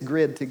through this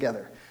grid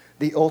together,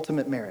 the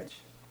ultimate marriage.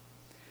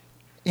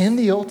 In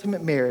the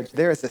ultimate marriage,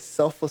 there is a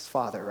selfless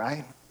father,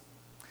 right?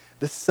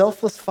 The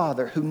selfless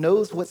father who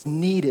knows what's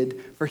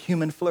needed for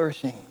human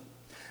flourishing.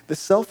 The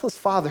selfless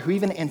father who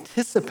even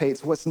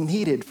anticipates what's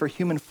needed for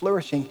human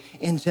flourishing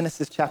in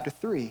Genesis chapter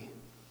 3.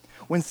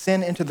 When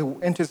sin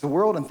enters the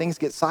world and things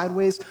get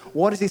sideways,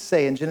 what does he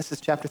say in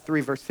Genesis chapter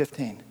 3, verse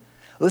 15?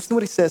 Listen to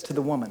what he says to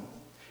the woman.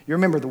 You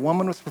remember, the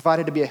woman was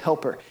provided to be a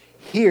helper.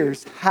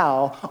 Here's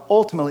how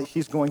ultimately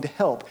she's going to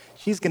help.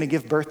 She's going to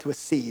give birth to a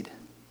seed.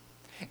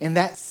 And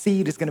that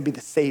seed is going to be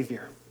the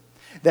Savior.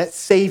 That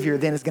Savior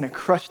then is going to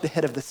crush the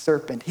head of the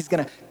serpent. He's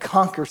going to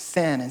conquer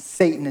sin and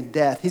Satan and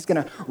death. He's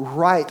going to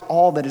right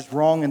all that is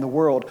wrong in the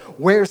world.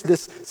 Where's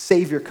this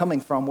Savior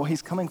coming from? Well,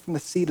 he's coming from the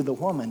seed of the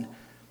woman,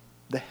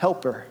 the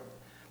helper,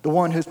 the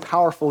one who's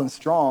powerful and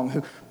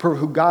strong,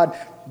 who God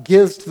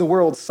gives to the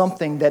world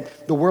something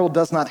that the world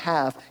does not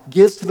have,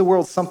 gives to the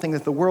world something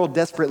that the world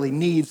desperately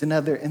needs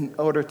in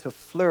order to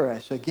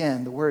flourish.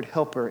 Again, the word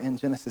helper in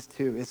Genesis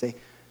 2 is a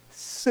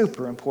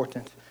super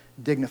important,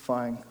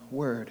 dignifying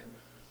word.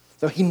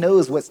 So he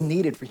knows what's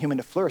needed for human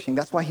to flourishing.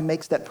 That's why he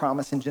makes that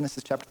promise in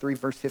Genesis chapter 3,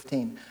 verse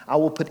 15. I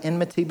will put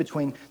enmity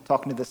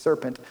talking to the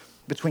serpent,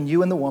 between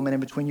you and the woman, and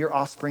between your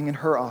offspring and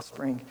her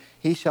offspring.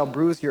 He shall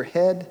bruise your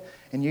head,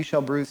 and you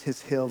shall bruise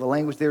his heel. The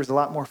language there is a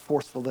lot more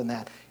forceful than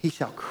that. He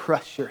shall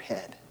crush your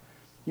head.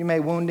 You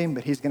may wound him,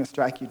 but he's going to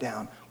strike you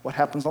down. What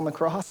happens on the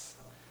cross?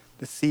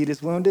 The seed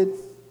is wounded,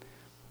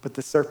 but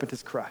the serpent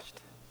is crushed.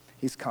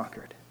 He's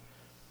conquered.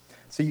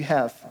 So you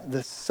have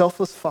the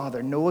selfless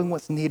Father knowing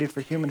what's needed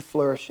for human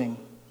flourishing.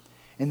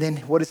 And then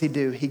what does he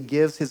do? He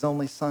gives his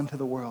only Son to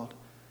the world.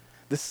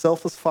 The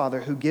selfless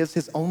Father who gives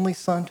his only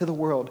Son to the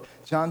world.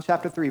 John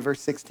chapter 3,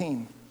 verse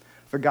 16.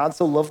 For God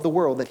so loved the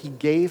world that he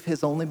gave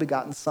his only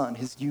begotten Son,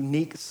 his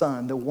unique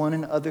Son, the one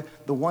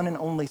and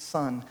only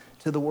Son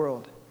to the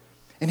world.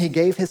 And he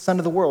gave his Son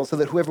to the world so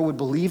that whoever would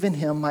believe in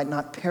him might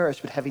not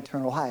perish but have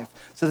eternal life,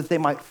 so that they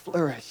might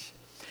flourish.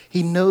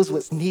 He knows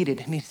what's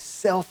needed, and he's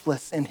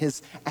selfless in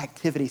his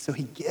activity. So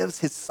he gives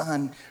his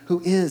Son,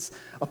 who is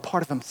a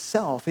part of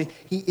himself.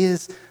 He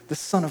is the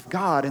Son of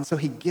God, and so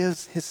he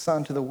gives his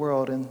Son to the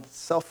world in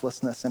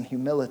selflessness and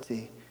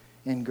humility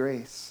and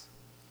grace.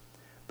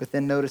 But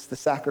then notice the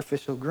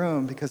sacrificial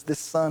groom, because this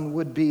Son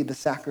would be the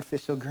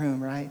sacrificial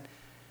groom, right?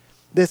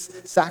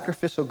 This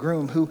sacrificial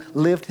groom who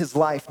lived his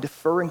life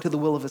deferring to the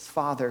will of his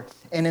Father.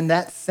 And in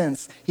that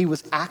sense, he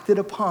was acted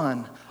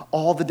upon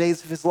all the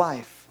days of his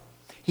life.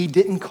 He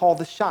didn't call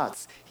the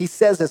shots. He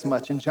says as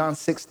much in John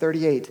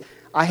 6:38.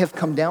 I have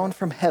come down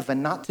from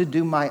heaven not to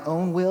do my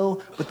own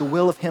will, but the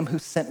will of him who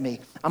sent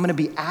me. I'm going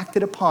to be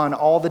acted upon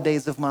all the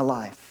days of my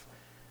life.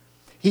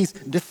 He's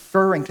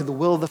deferring to the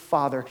will of the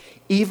Father,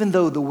 even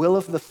though the will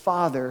of the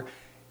Father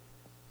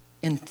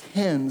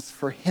intends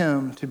for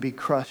him to be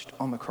crushed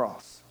on the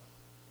cross.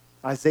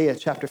 Isaiah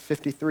chapter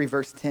 53,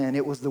 verse 10,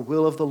 it was the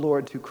will of the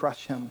Lord to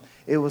crush him.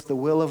 It was the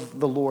will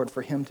of the Lord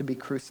for him to be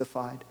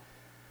crucified.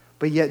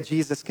 But yet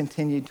Jesus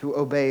continued to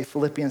obey.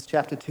 Philippians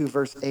chapter 2,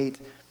 verse 8,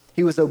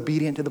 he was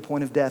obedient to the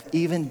point of death,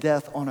 even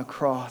death on a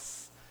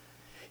cross.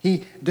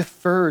 He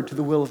deferred to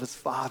the will of his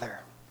Father,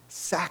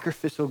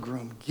 sacrificial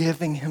groom,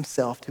 giving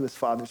himself to his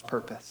Father's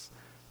purpose.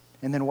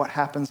 And then what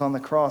happens on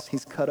the cross?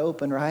 He's cut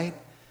open, right?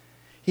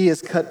 He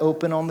is cut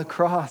open on the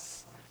cross.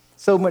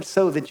 So much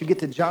so that you get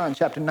to John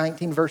chapter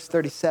 19, verse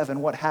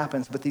 37. What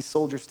happens? But these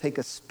soldiers take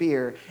a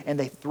spear and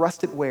they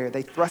thrust it where?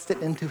 They thrust it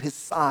into his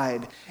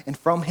side. And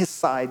from his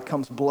side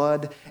comes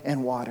blood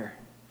and water.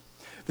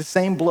 The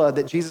same blood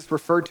that Jesus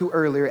referred to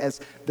earlier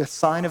as the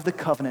sign of the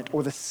covenant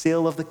or the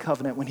seal of the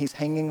covenant when he's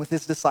hanging with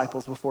his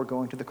disciples before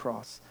going to the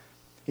cross.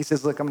 He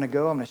says, look, I'm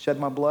going to shed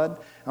my blood.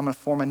 I'm going to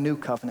form a new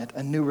covenant,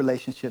 a new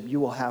relationship you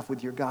will have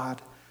with your God.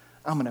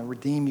 I'm going to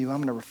redeem you. I'm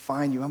going to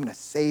refine you. I'm going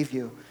to save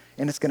you.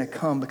 And it's going to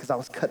come because I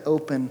was cut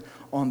open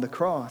on the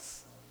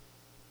cross.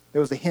 There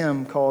was a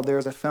hymn called There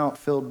is a Fount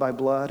Filled by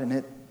Blood, and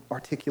it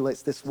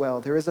articulates this well.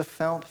 There is a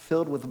fount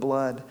filled with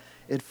blood.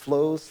 It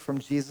flows from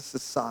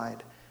Jesus'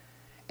 side.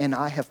 And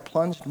I have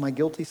plunged my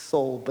guilty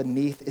soul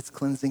beneath its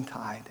cleansing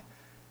tide.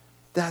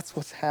 That's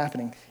what's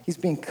happening. He's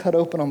being cut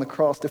open on the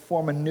cross to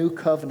form a new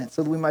covenant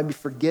so that we might be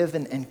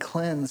forgiven and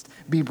cleansed,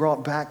 be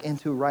brought back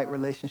into a right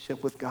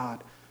relationship with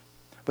God.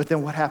 But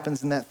then what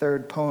happens in that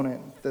third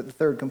component,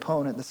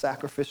 the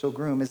sacrificial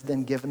groom, is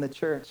then given the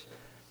church.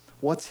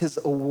 What's his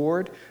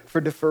award for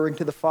deferring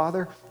to the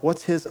Father?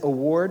 What's his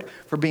award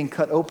for being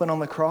cut open on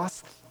the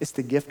cross? It's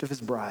the gift of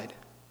his bride.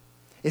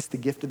 It's the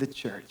gift of the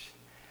church.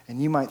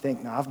 And you might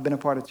think, no, I've been a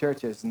part of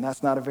churches, and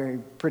that's not a very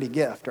pretty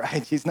gift,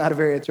 right? She's not a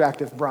very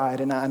attractive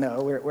bride, and I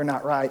know we're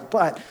not right,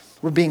 but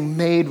we're being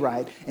made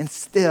right. And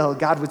still,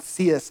 God would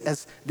see us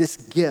as this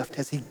gift,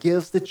 as he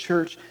gives the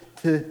church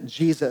to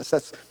Jesus.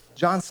 That's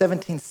John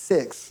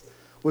 17:6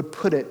 would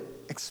put it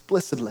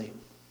explicitly.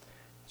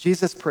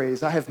 Jesus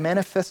prays, I have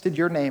manifested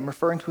your name,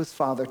 referring to his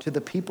Father, to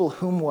the people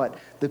whom what?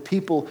 The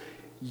people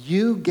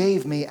you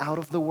gave me out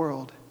of the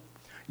world.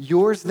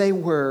 Yours they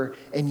were,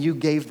 and you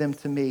gave them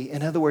to me.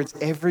 In other words,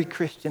 every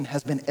Christian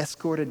has been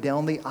escorted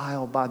down the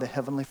aisle by the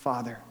Heavenly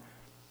Father.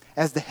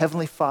 As the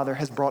Heavenly Father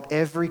has brought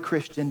every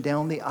Christian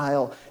down the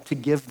aisle to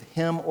give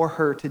him or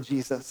her to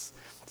Jesus.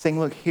 Saying,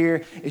 look,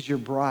 here is your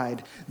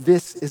bride.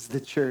 This is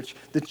the church.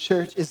 The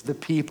church is the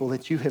people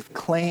that you have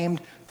claimed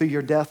through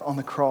your death on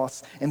the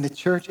cross. And the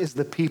church is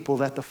the people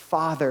that the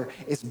Father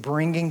is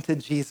bringing to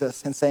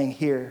Jesus and saying,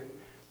 here,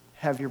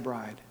 have your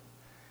bride.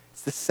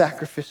 It's the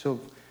sacrificial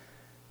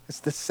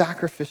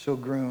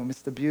groom.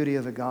 It's the beauty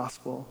of the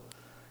gospel.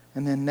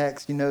 And then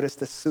next, you notice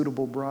the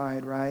suitable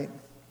bride, right?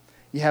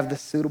 You have the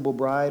suitable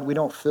bride. We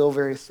don't feel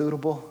very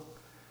suitable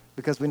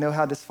because we know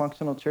how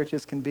dysfunctional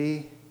churches can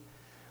be.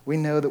 We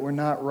know that we're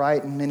not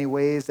right in many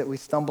ways, that we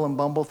stumble and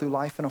bumble through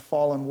life in a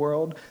fallen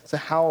world. So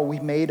how are we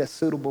made a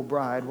suitable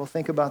bride? Well,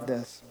 think about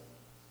this.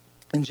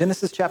 In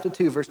Genesis chapter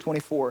 2, verse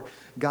 24,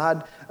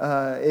 God,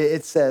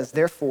 it says,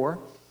 therefore,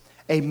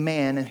 a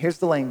man, and here's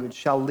the language,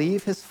 shall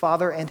leave his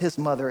father and his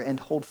mother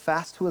and hold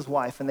fast to his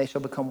wife, and they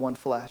shall become one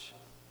flesh.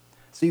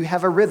 So you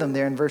have a rhythm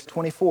there in verse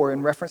 24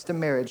 in reference to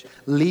marriage,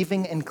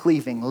 leaving and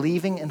cleaving,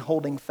 leaving and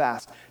holding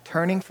fast,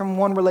 turning from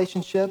one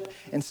relationship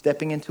and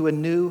stepping into a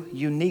new,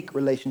 unique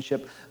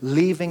relationship,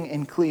 leaving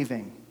and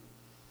cleaving.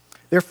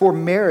 Therefore,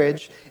 in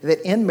marriage,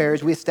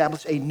 we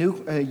establish a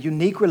new,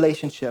 unique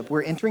relationship.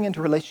 We're entering into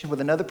a relationship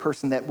with another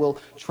person that will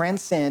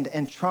transcend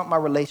and trump my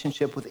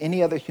relationship with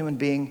any other human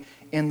being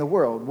in the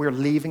world. We're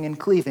leaving and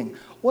cleaving.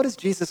 What does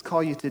Jesus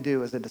call you to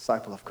do as a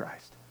disciple of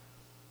Christ?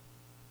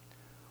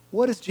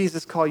 What does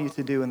Jesus call you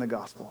to do in the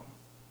gospel?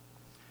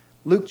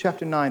 Luke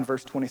chapter 9,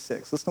 verse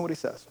 26. Listen to what he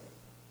says.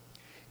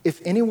 If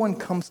anyone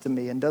comes to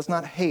me and does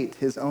not hate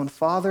his own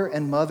father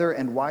and mother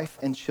and wife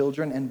and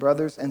children and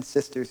brothers and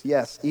sisters,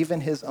 yes,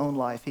 even his own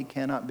life, he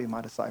cannot be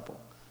my disciple.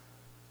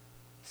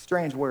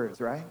 Strange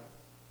words, right?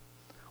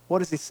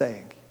 What is he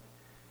saying?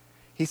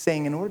 He's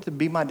saying, in order to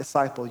be my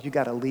disciple, you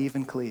got to leave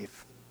and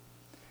cleave.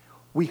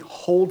 We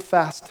hold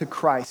fast to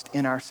Christ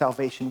in our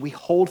salvation. We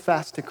hold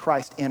fast to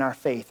Christ in our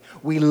faith.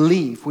 We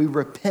leave, we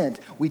repent,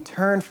 we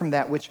turn from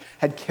that which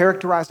had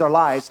characterized our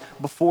lives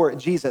before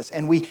Jesus,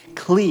 and we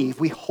cleave,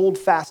 we hold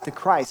fast to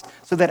Christ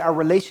so that our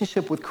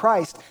relationship with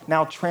Christ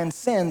now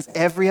transcends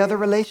every other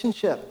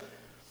relationship.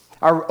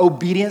 Our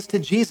obedience to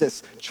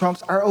Jesus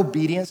trumps our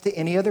obedience to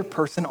any other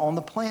person on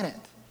the planet.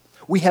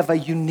 We have a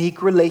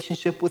unique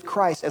relationship with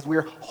Christ as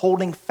we're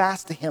holding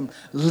fast to him,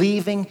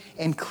 leaving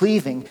and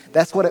cleaving.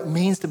 That's what it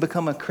means to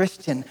become a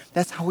Christian.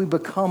 That's how we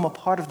become a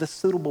part of the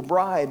suitable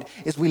bride,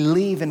 is we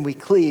leave and we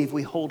cleave,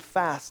 we hold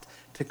fast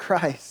to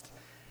Christ.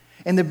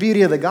 And the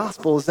beauty of the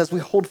gospel is as we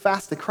hold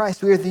fast to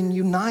Christ, we are then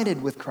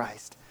united with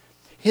Christ.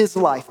 His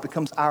life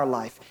becomes our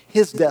life.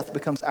 His death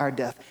becomes our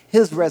death.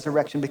 His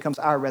resurrection becomes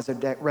our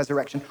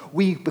resurrection.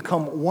 We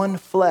become one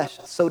flesh,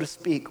 so to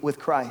speak, with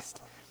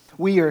Christ.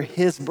 We are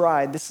his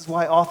bride. This is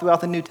why all throughout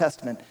the New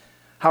Testament,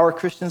 how are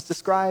Christians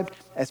described?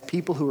 As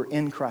people who are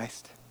in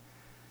Christ.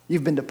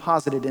 You've been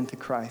deposited into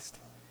Christ.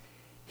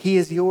 He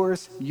is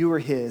yours, you are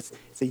his.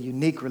 It's a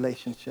unique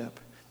relationship.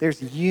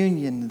 There's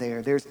union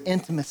there. There's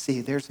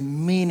intimacy. There's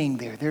meaning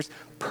there. There's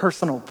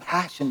personal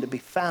passion to be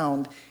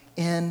found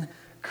in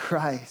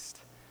Christ.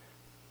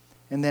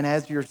 And then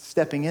as you're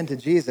stepping into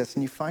Jesus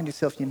and you find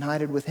yourself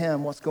united with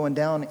him, what's going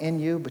down in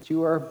you? But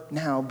you are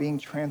now being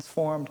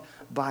transformed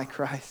by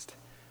Christ.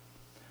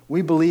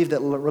 We believe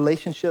that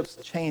relationships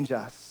change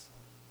us.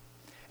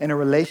 And a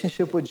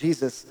relationship with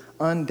Jesus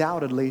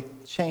undoubtedly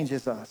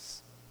changes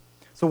us.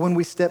 So when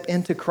we step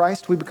into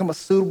Christ, we become a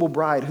suitable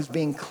bride who's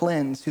being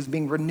cleansed, who's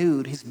being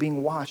renewed, who's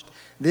being washed.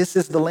 This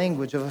is the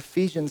language of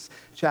Ephesians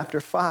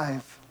chapter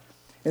 5.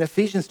 In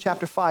Ephesians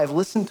chapter 5,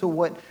 listen to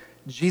what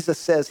Jesus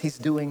says he's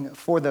doing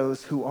for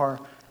those who are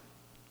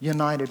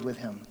united with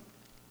him.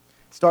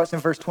 It starts in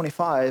verse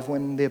 25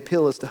 when the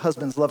appeal is to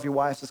husbands, love your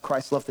wives as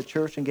Christ loved the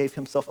church and gave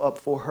himself up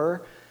for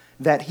her,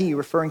 that he,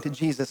 referring to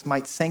Jesus,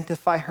 might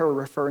sanctify her,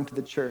 referring to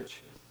the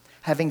church,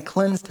 having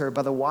cleansed her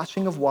by the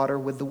washing of water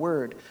with the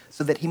word,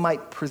 so that he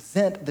might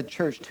present the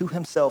church to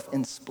himself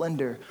in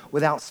splendor,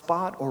 without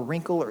spot or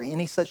wrinkle or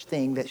any such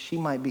thing, that she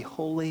might be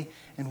holy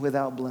and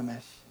without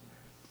blemish.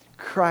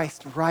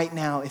 Christ right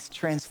now is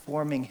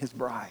transforming his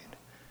bride.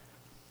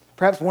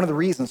 Perhaps one of the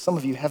reasons some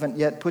of you haven't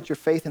yet put your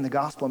faith in the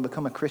gospel and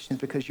become a Christian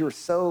is because you're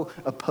so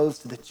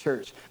opposed to the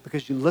church,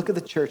 because you look at the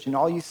church and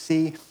all you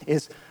see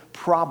is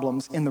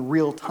problems in the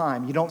real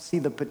time. You don't see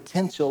the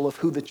potential of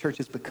who the church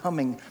is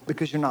becoming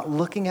because you're not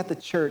looking at the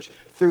church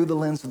through the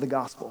lens of the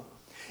gospel.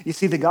 You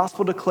see, the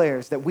gospel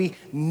declares that we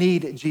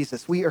need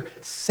Jesus. We are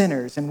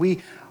sinners and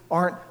we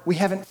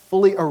haven't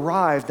fully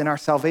arrived in our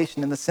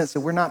salvation in the sense that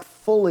we're not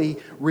fully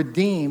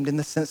redeemed in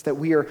the sense that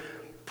we are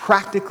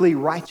practically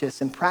righteous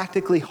and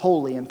practically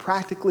holy and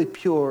practically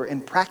pure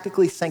and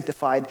practically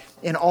sanctified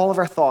in all of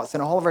our thoughts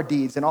and all of our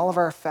deeds and all of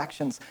our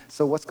affections.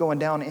 So what's going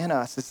down in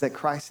us is that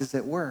Christ is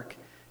at work,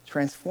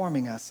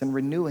 transforming us and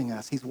renewing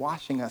us. He's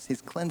washing us. He's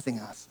cleansing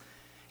us.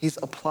 He's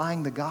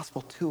applying the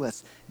gospel to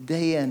us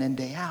day in and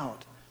day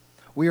out.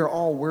 We are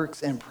all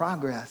works in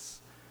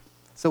progress.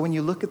 So when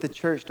you look at the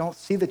church, don't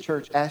see the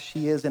church as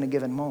she is in a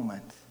given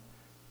moment.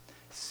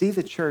 See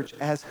the church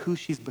as who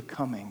she's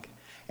becoming,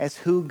 as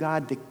who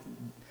God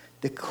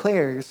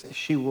declares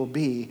she will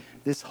be,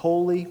 this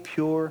holy,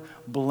 pure,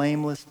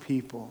 blameless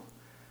people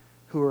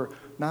who are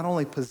not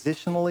only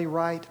positionally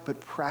right, but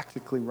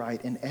practically right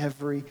in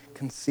every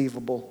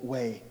conceivable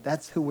way.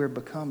 That's who we're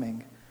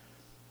becoming.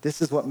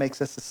 This is what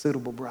makes us a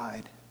suitable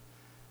bride.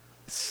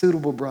 A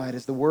suitable bride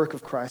is the work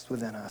of Christ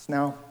within us.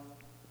 Now,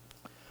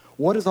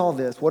 what is all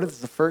this? What is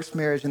the first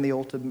marriage and the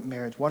ultimate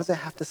marriage? What does it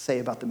have to say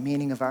about the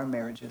meaning of our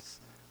marriages?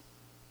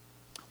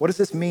 What does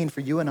this mean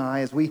for you and I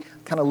as we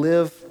kind of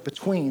live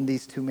between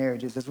these two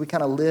marriages, as we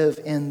kind of live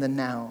in the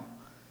now?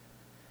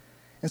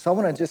 And so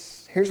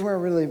here's where I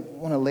really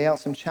want to lay out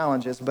some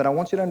challenges, but I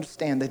want you to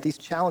understand that these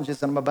challenges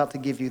that I'm about to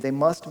give you, they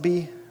must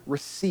be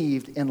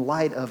received in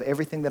light of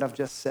everything that I've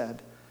just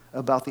said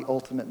about the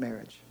ultimate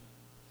marriage.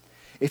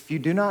 If you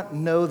do not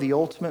know the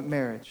ultimate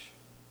marriage,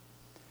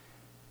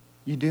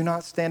 you do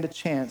not stand a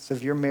chance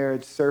of your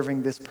marriage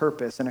serving this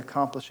purpose and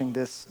accomplishing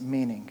this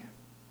meaning.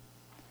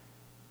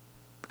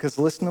 Because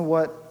listen to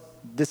what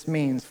this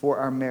means for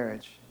our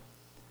marriage.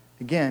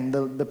 Again,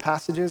 the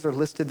passages are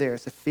listed there.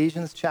 It's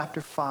Ephesians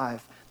chapter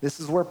 5. This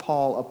is where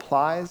Paul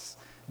applies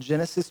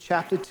Genesis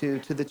chapter 2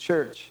 to the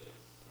church.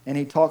 And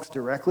he talks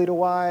directly to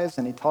wives,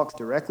 and he talks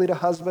directly to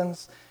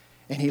husbands,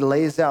 and he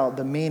lays out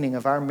the meaning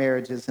of our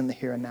marriages in the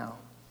here and now.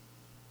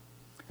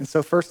 And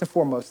so first and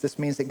foremost, this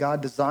means that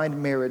God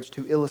designed marriage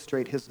to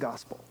illustrate his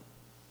gospel.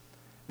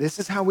 This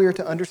is how we are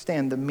to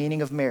understand the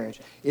meaning of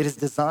marriage. It is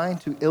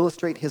designed to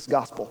illustrate his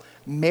gospel.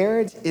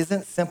 Marriage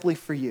isn't simply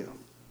for you.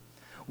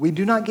 We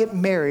do not get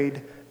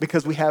married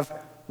because we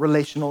have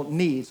relational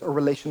needs or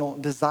relational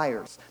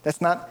desires.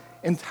 That's not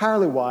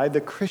entirely why the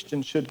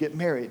Christian should get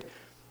married.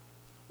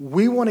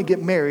 We want to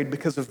get married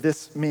because of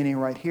this meaning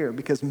right here,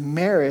 because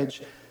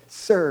marriage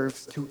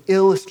serves to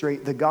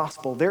illustrate the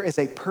gospel. There is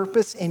a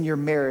purpose in your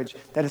marriage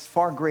that is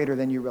far greater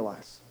than you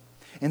realize.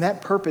 And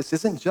that purpose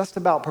isn't just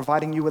about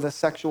providing you with a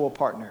sexual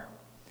partner.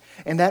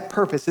 And that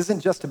purpose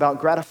isn't just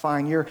about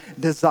gratifying your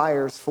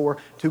desires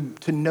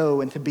to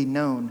know and to be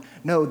known.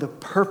 No, the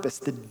purpose,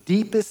 the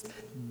deepest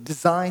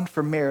design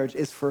for marriage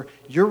is for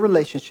your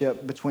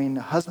relationship between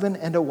a husband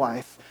and a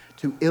wife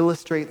to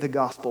illustrate the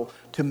gospel,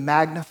 to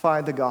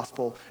magnify the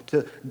gospel,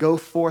 to go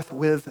forth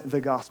with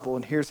the gospel.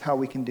 And here's how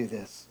we can do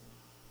this.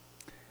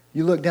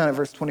 You look down at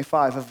verse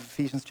 25 of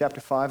Ephesians chapter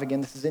 5.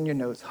 Again, this is in your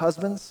notes.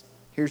 Husbands,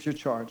 here's your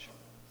charge.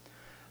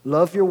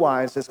 Love your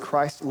wives as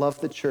Christ loved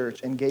the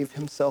church and gave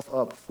himself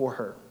up for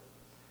her,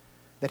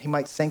 that he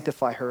might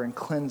sanctify her and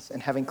cleanse,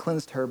 and having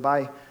cleansed her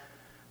by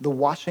the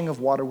washing of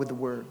water with the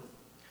word,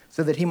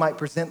 so that he might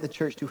present the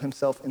church to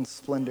himself in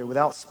splendor,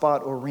 without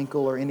spot or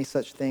wrinkle or any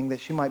such thing, that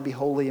she might be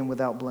holy and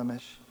without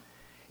blemish.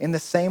 In the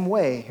same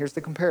way, here's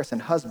the comparison.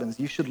 Husbands,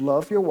 you should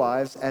love your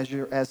wives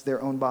as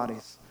their own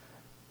bodies.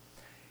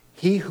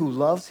 He who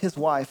loves his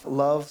wife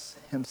loves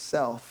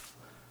himself.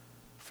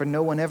 For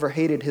no one ever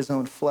hated his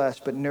own flesh,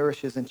 but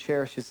nourishes and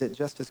cherishes it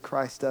just as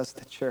Christ does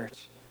the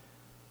church.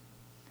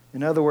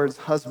 In other words,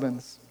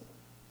 husbands,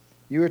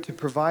 you are to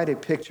provide a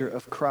picture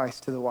of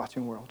Christ to the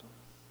watching world.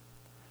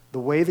 The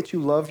way that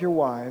you love your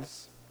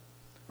wives,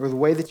 or the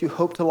way that you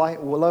hope to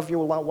love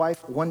your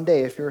wife one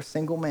day if you're a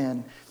single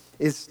man,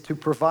 is to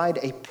provide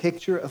a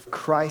picture of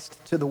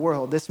Christ to the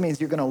world. This means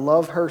you're going to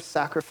love her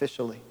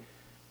sacrificially.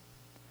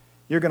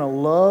 You're going to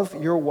love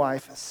your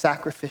wife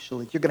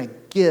sacrificially. You're going to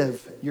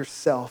give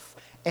yourself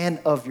and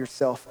of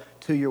yourself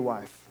to your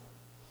wife.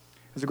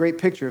 There's a great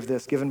picture of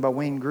this given by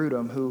Wayne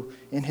Grudem, who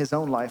in his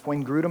own life,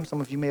 Wayne Grudem,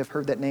 some of you may have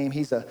heard that name,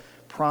 he's a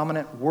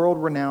prominent,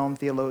 world-renowned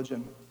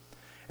theologian.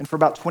 And for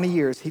about 20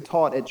 years, he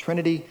taught at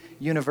Trinity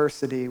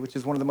University, which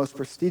is one of the most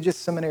prestigious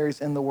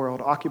seminaries in the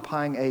world,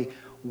 occupying a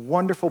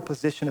wonderful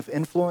position of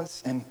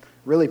influence and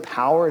really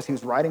power as he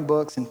was writing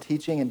books and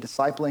teaching and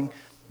discipling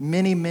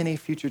many, many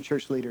future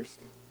church leaders.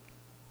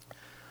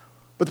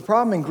 But the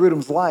problem in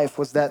Grudem's life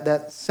was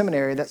that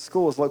seminary, that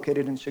school, is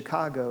located in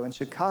Chicago. And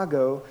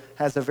Chicago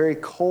has a very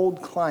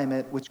cold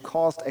climate, which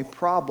caused a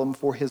problem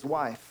for his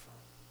wife.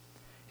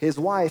 His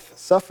wife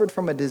suffered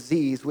from a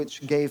disease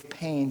which gave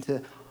pain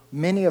to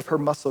many of her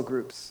muscle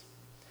groups.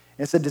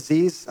 It's a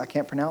disease, I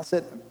can't pronounce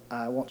it,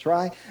 I won't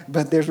try,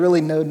 but there's really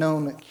no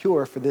known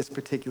cure for this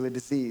particular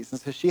disease. And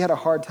so she had a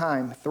hard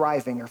time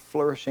thriving or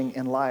flourishing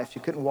in life. She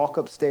couldn't walk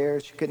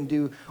upstairs. She couldn't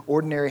do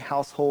ordinary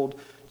household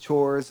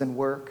chores and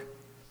work.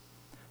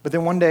 But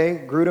then one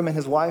day, Grudem and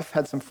his wife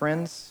had some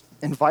friends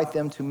invite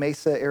them to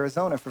Mesa,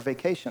 Arizona for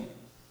vacation.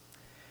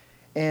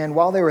 And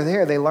while they were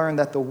there, they learned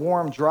that the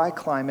warm, dry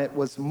climate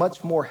was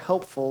much more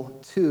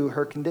helpful to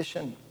her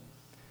condition.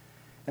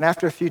 And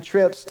after a few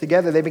trips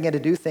together, they began to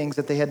do things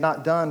that they had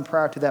not done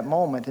prior to that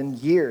moment in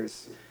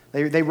years.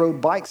 They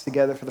rode bikes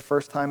together for the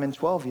first time in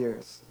 12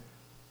 years.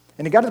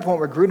 And it got to the point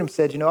where Grudem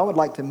said, I would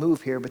like to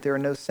move here, but there are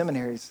no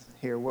seminaries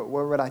here.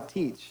 Where would I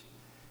teach?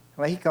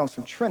 Well, he comes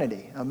from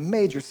Trinity, a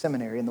major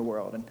seminary in the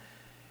world. And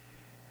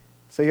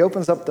so he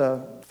opens up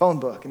the phone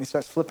book and he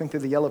starts flipping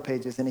through the yellow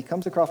pages, and he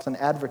comes across an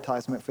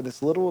advertisement for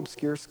this little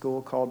obscure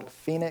school called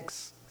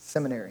Phoenix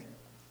Seminary.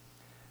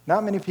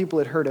 Not many people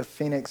had heard of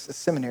Phoenix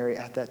Seminary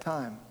at that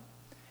time.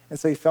 And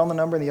so he found the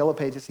number in the yellow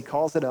pages, he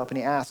calls it up, and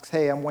he asks,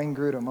 "Hey, I'm Wayne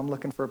Grudem, I'm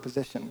looking for a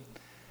position."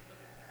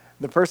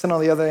 The person on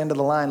the other end of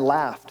the line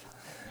laughed.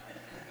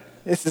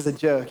 "This is a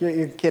joke,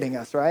 you're kidding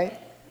us, right?"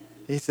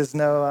 He says,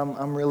 "No,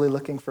 I'm really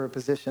looking for a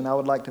position. I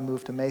would like to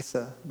move to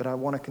Mesa, but I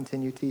want to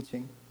continue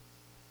teaching."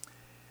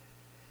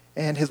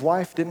 And his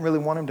wife didn't really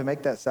want him to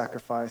make that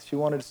sacrifice. She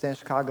wanted to stay in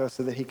Chicago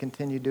so that he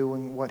continued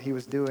doing what he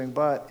was doing.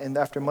 And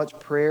after much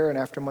prayer and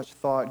after much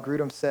thought,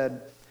 Grudem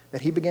said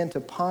that he began to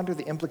ponder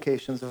the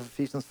implications of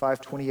Ephesians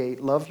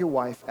 5:28, love your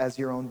wife as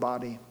your own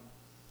body.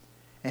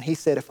 And he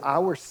said, if I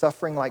were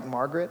suffering like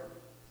Margaret,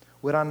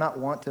 would I not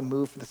want to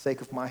move for the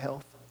sake of my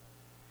health?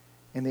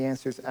 And the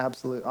answer is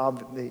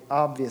the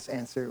obvious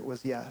answer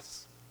was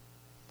yes.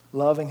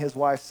 Loving his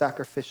wife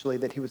sacrificially,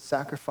 that he would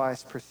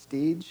sacrifice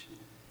prestige,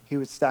 he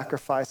would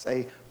sacrifice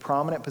a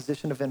prominent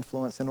position of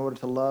influence in order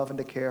to love and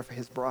to care for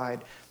his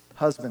bride.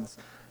 Husbands,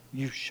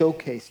 you show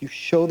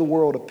the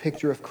world a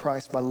picture of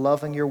Christ by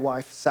loving your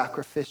wife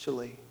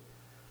sacrificially.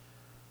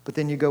 But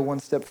then you go one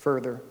step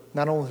further,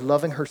 not only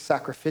loving her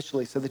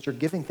sacrificially so that you're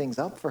giving things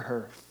up for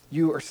her,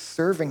 you are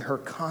serving her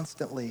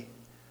constantly.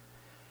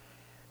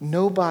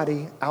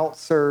 Nobody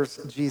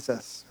outserves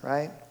Jesus,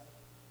 right?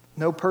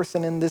 No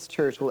person in this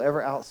church will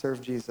ever outserve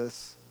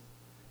Jesus.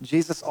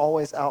 Jesus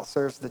always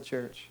outserves the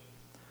church.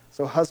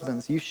 So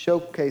husbands, you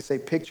showcase a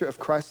picture of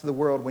Christ to the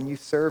world when you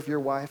serve your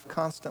wife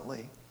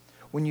constantly,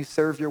 when you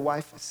serve your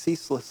wife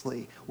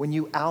ceaselessly, when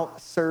you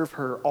outserve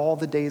her all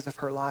the days of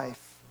her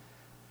life.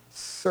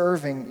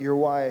 Serving your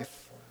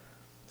wife.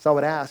 So I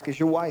would ask, is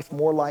your wife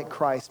more like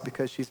Christ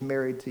because she's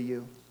married to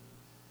you?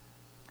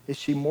 Is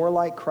she more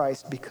like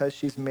Christ because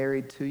she's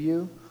married to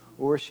you,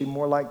 or is she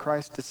more like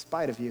Christ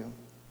despite of you?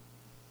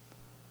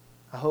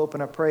 I hope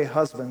and I pray,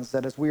 husbands,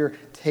 that as we are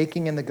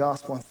taking in the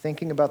gospel and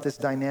thinking about this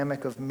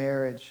dynamic of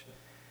marriage,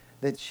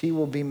 that she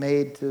will be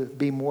made to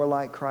be more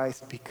like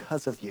Christ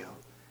because of you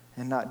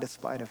and not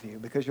despite of you,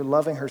 because you're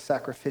loving her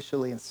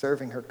sacrificially and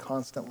serving her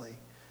constantly.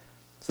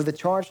 So the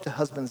charge to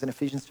husbands in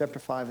Ephesians chapter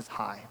 5 is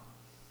high.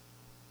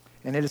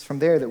 And it is from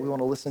there that we want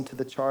to listen to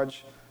the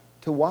charge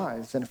to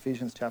wives in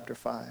Ephesians chapter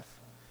 5.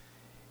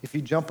 If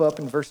you jump up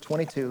in verse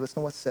 22, listen to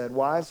what's said.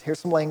 Wives, here's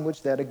some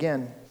language that,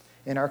 again,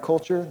 in our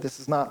culture, this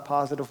is not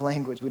positive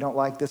language. We don't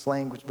like this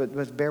language,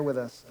 but bear with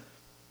us.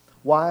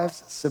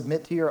 Wives,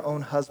 submit to your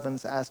own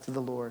husbands as to the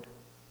Lord.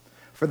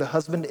 For the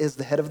husband is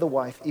the head of the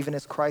wife, even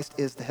as Christ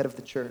is the head of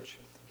the church,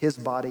 his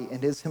body,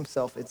 and is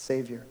himself its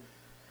Savior.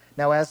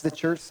 Now, as the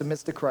church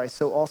submits to Christ,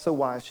 so also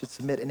wives should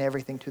submit in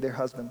everything to their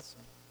husbands.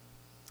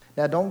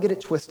 Now, don't get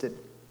it twisted.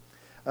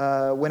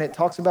 When it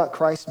talks about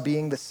Christ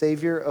being the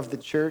Savior of the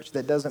church,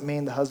 that doesn't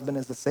mean the husband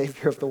is the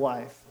Savior of the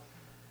wife.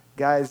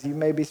 Guys, you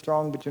may be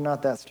strong, but you're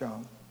not that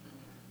strong.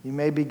 You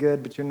may be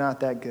good, but you're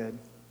not that good.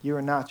 You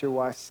are not your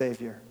wife's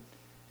Savior.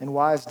 And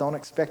wives, don't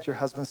expect your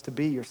husbands to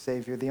be your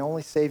Savior. The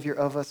only Savior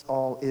of us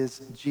all is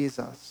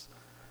Jesus,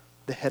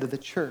 the head of the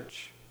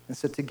church. And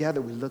so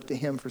together we look to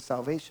him for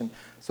salvation.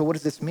 So what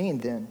does this mean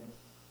then?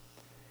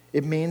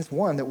 It means,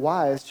 one, that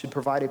wives should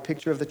provide a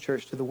picture of the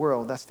church to the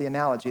world. That's the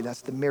analogy. That's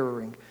the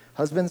mirroring.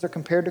 Husbands are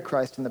compared to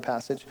Christ in the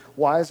passage.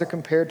 Wives are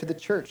compared to the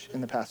church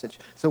in the passage.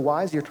 So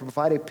wives, you're to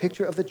provide a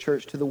picture of the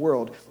church to the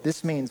world.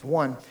 This means,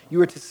 one,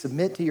 you are to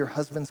submit to your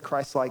husband's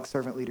Christ-like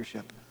servant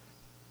leadership.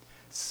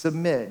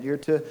 Submit. You're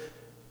to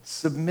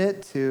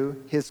submit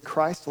to his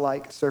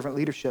Christ-like servant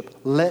leadership.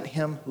 Let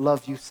him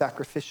love you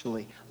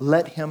sacrificially.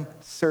 Let him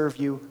serve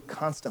you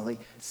constantly.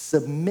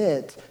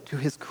 Submit to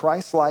his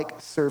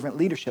Christ-like servant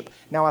leadership.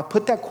 Now, I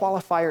put that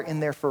qualifier in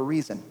there for a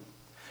reason.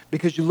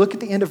 Because you look at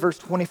the end of verse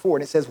 24,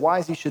 and it says,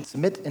 wives, you should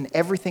submit in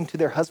everything to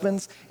their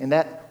husbands, and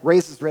that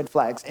raises red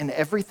flags. In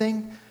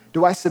everything?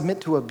 Do I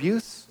submit to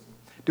abuse?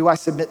 Do I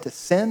submit to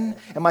sin?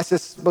 Am I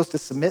supposed to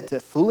submit to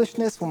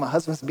foolishness when my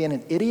husband's being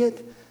an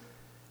idiot?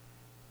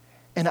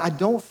 And I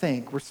don't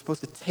think we're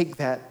supposed to take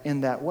that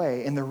in that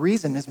way. And the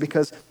reason is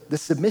because the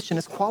submission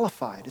is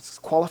qualified. It's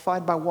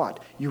qualified by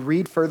what? You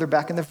read further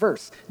back in the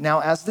verse. Now,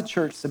 as the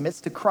church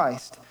submits to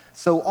Christ,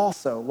 so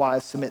also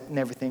wives submit in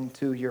everything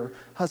to your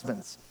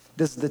husbands.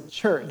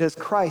 Does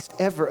Christ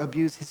ever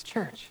abuse his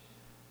church?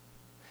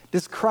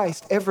 Does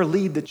Christ ever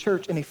lead the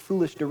church in a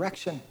foolish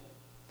direction?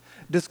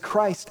 Does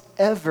Christ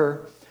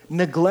ever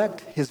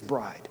neglect his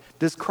bride?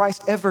 Does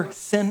Christ ever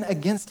sin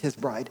against his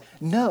bride?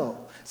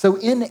 No. So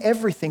in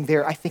everything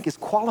there, I think, is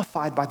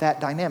qualified by that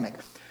dynamic.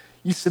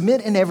 You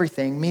submit in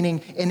everything, meaning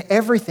in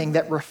everything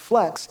that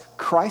reflects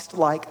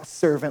Christ-like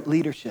servant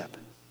leadership.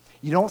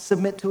 You don't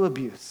submit to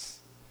abuse.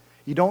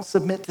 You don't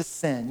submit to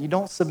sin. You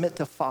don't submit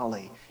to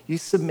folly. You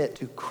submit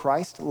to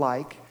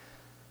Christ-like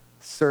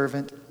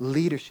servant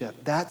leadership.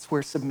 That's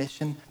where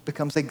submission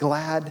becomes a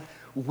glad,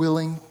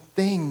 willing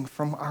thing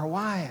from our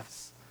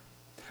wives.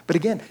 But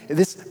again,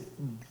 this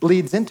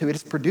bleeds into it.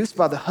 It's produced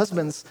by the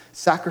husband's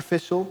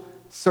sacrificial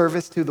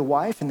service to the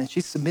wife, and then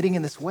she's submitting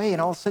in this way,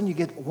 and all of a sudden you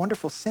get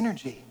wonderful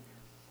synergy.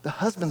 The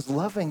husband's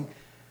loving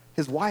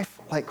his wife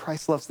like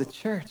Christ loves the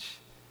church.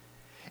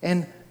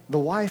 And the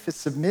wife is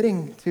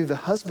submitting to the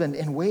husband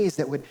in ways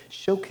that would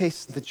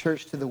showcase the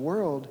church to the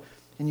world.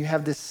 And you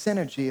have this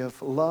synergy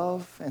of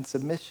love and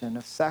submission,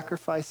 of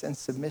sacrifice and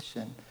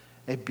submission.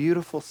 A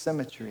beautiful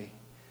symmetry,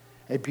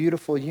 a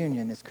beautiful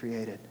union is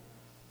created.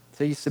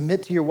 So you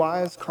submit to your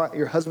wives,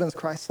 your husband's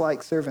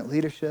Christ-like servant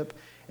leadership,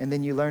 and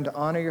then you learn to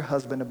honor your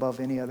husband above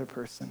any other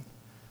person.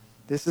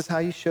 This is how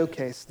you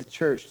showcase the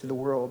church to the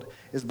world,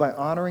 is by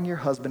honoring your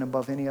husband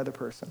above any other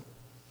person.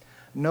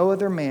 No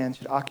other man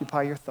should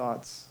occupy your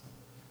thoughts.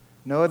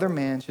 No other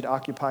man should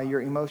occupy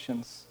your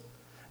emotions.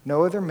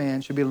 No other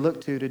man should be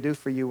looked to do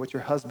for you what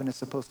your husband is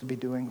supposed to be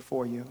doing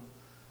for you.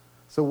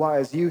 So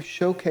wives, you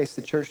showcase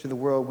the church to the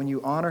world when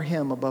you honor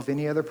him above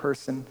any other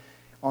person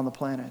on the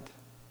planet,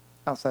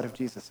 outside of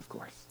Jesus, of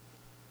course.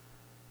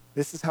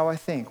 This is how I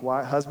think.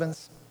 Why,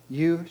 husbands,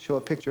 you show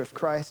a picture of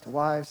Christ.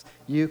 Wives,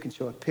 you can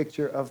show a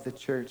picture of the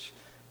church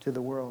to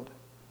the world.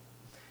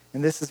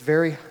 And this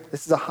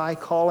is a high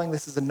calling.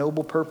 This is a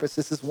noble purpose.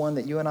 This is one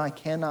that you and I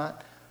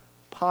cannot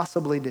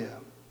possibly do.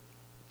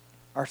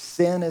 Our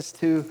sin is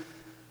too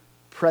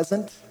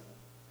present.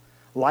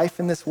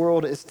 Life in this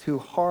world is too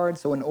hard.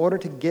 So in order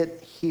to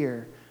get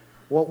here,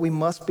 what we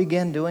must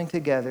begin doing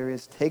together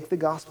is take the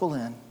gospel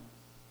in.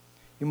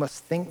 You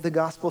must think the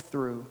gospel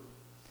through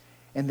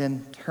and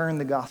then turn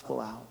the gospel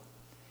out.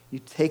 You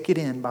take it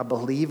in by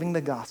believing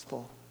the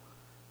gospel,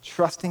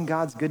 trusting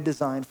God's good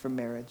design for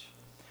marriage,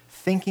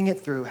 thinking it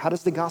through. How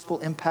does the gospel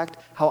impact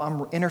how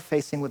I'm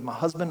interfacing with my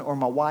husband or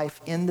my wife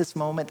in this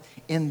moment,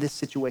 in this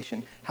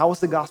situation? How is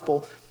the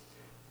gospel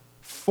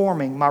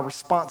forming my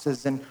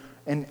responses and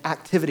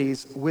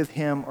activities with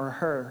him or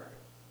her?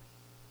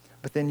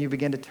 But then you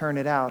begin to turn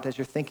it out as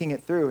you're thinking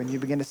it through, and you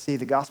begin to see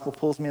the gospel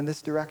pulls me in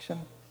this direction.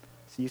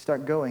 So you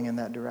start going in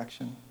that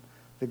direction.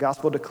 The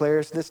gospel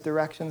declares this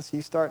direction, so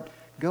you start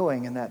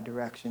going in that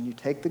direction. You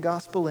take the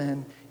gospel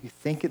in, you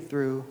think it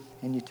through,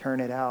 and you turn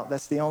it out.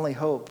 That's the only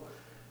hope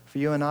for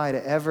you and I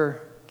to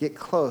ever get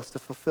close to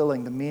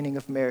fulfilling the meaning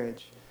of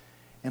marriage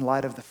in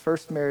light of the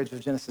first marriage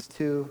of Genesis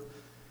 2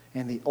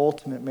 and the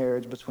ultimate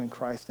marriage between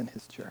Christ and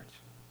his church.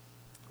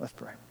 Let's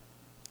pray.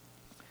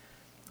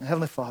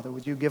 Heavenly Father,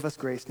 would you give us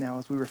grace now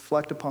as we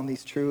reflect upon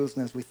these truths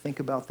and as we think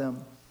about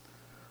them?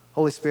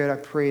 Holy Spirit, I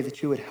pray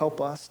that you would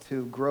help us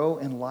to grow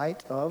in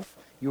light of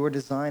your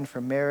design for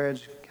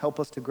marriage. Help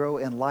us to grow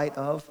in light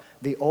of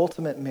the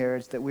ultimate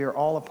marriage that we are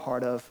all a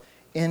part of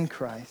in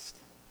Christ.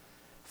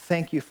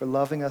 Thank you for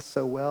loving us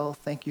so well.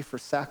 Thank you for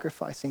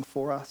sacrificing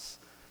for us,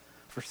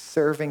 for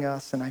serving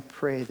us. And I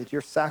pray that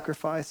your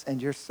sacrifice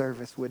and your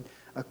service would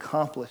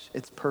accomplish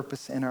its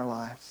purpose in our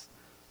lives.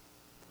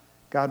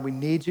 God, we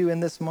need you in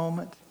this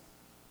moment,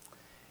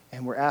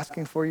 and we're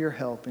asking for your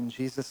help in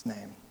Jesus'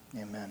 name.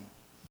 Amen.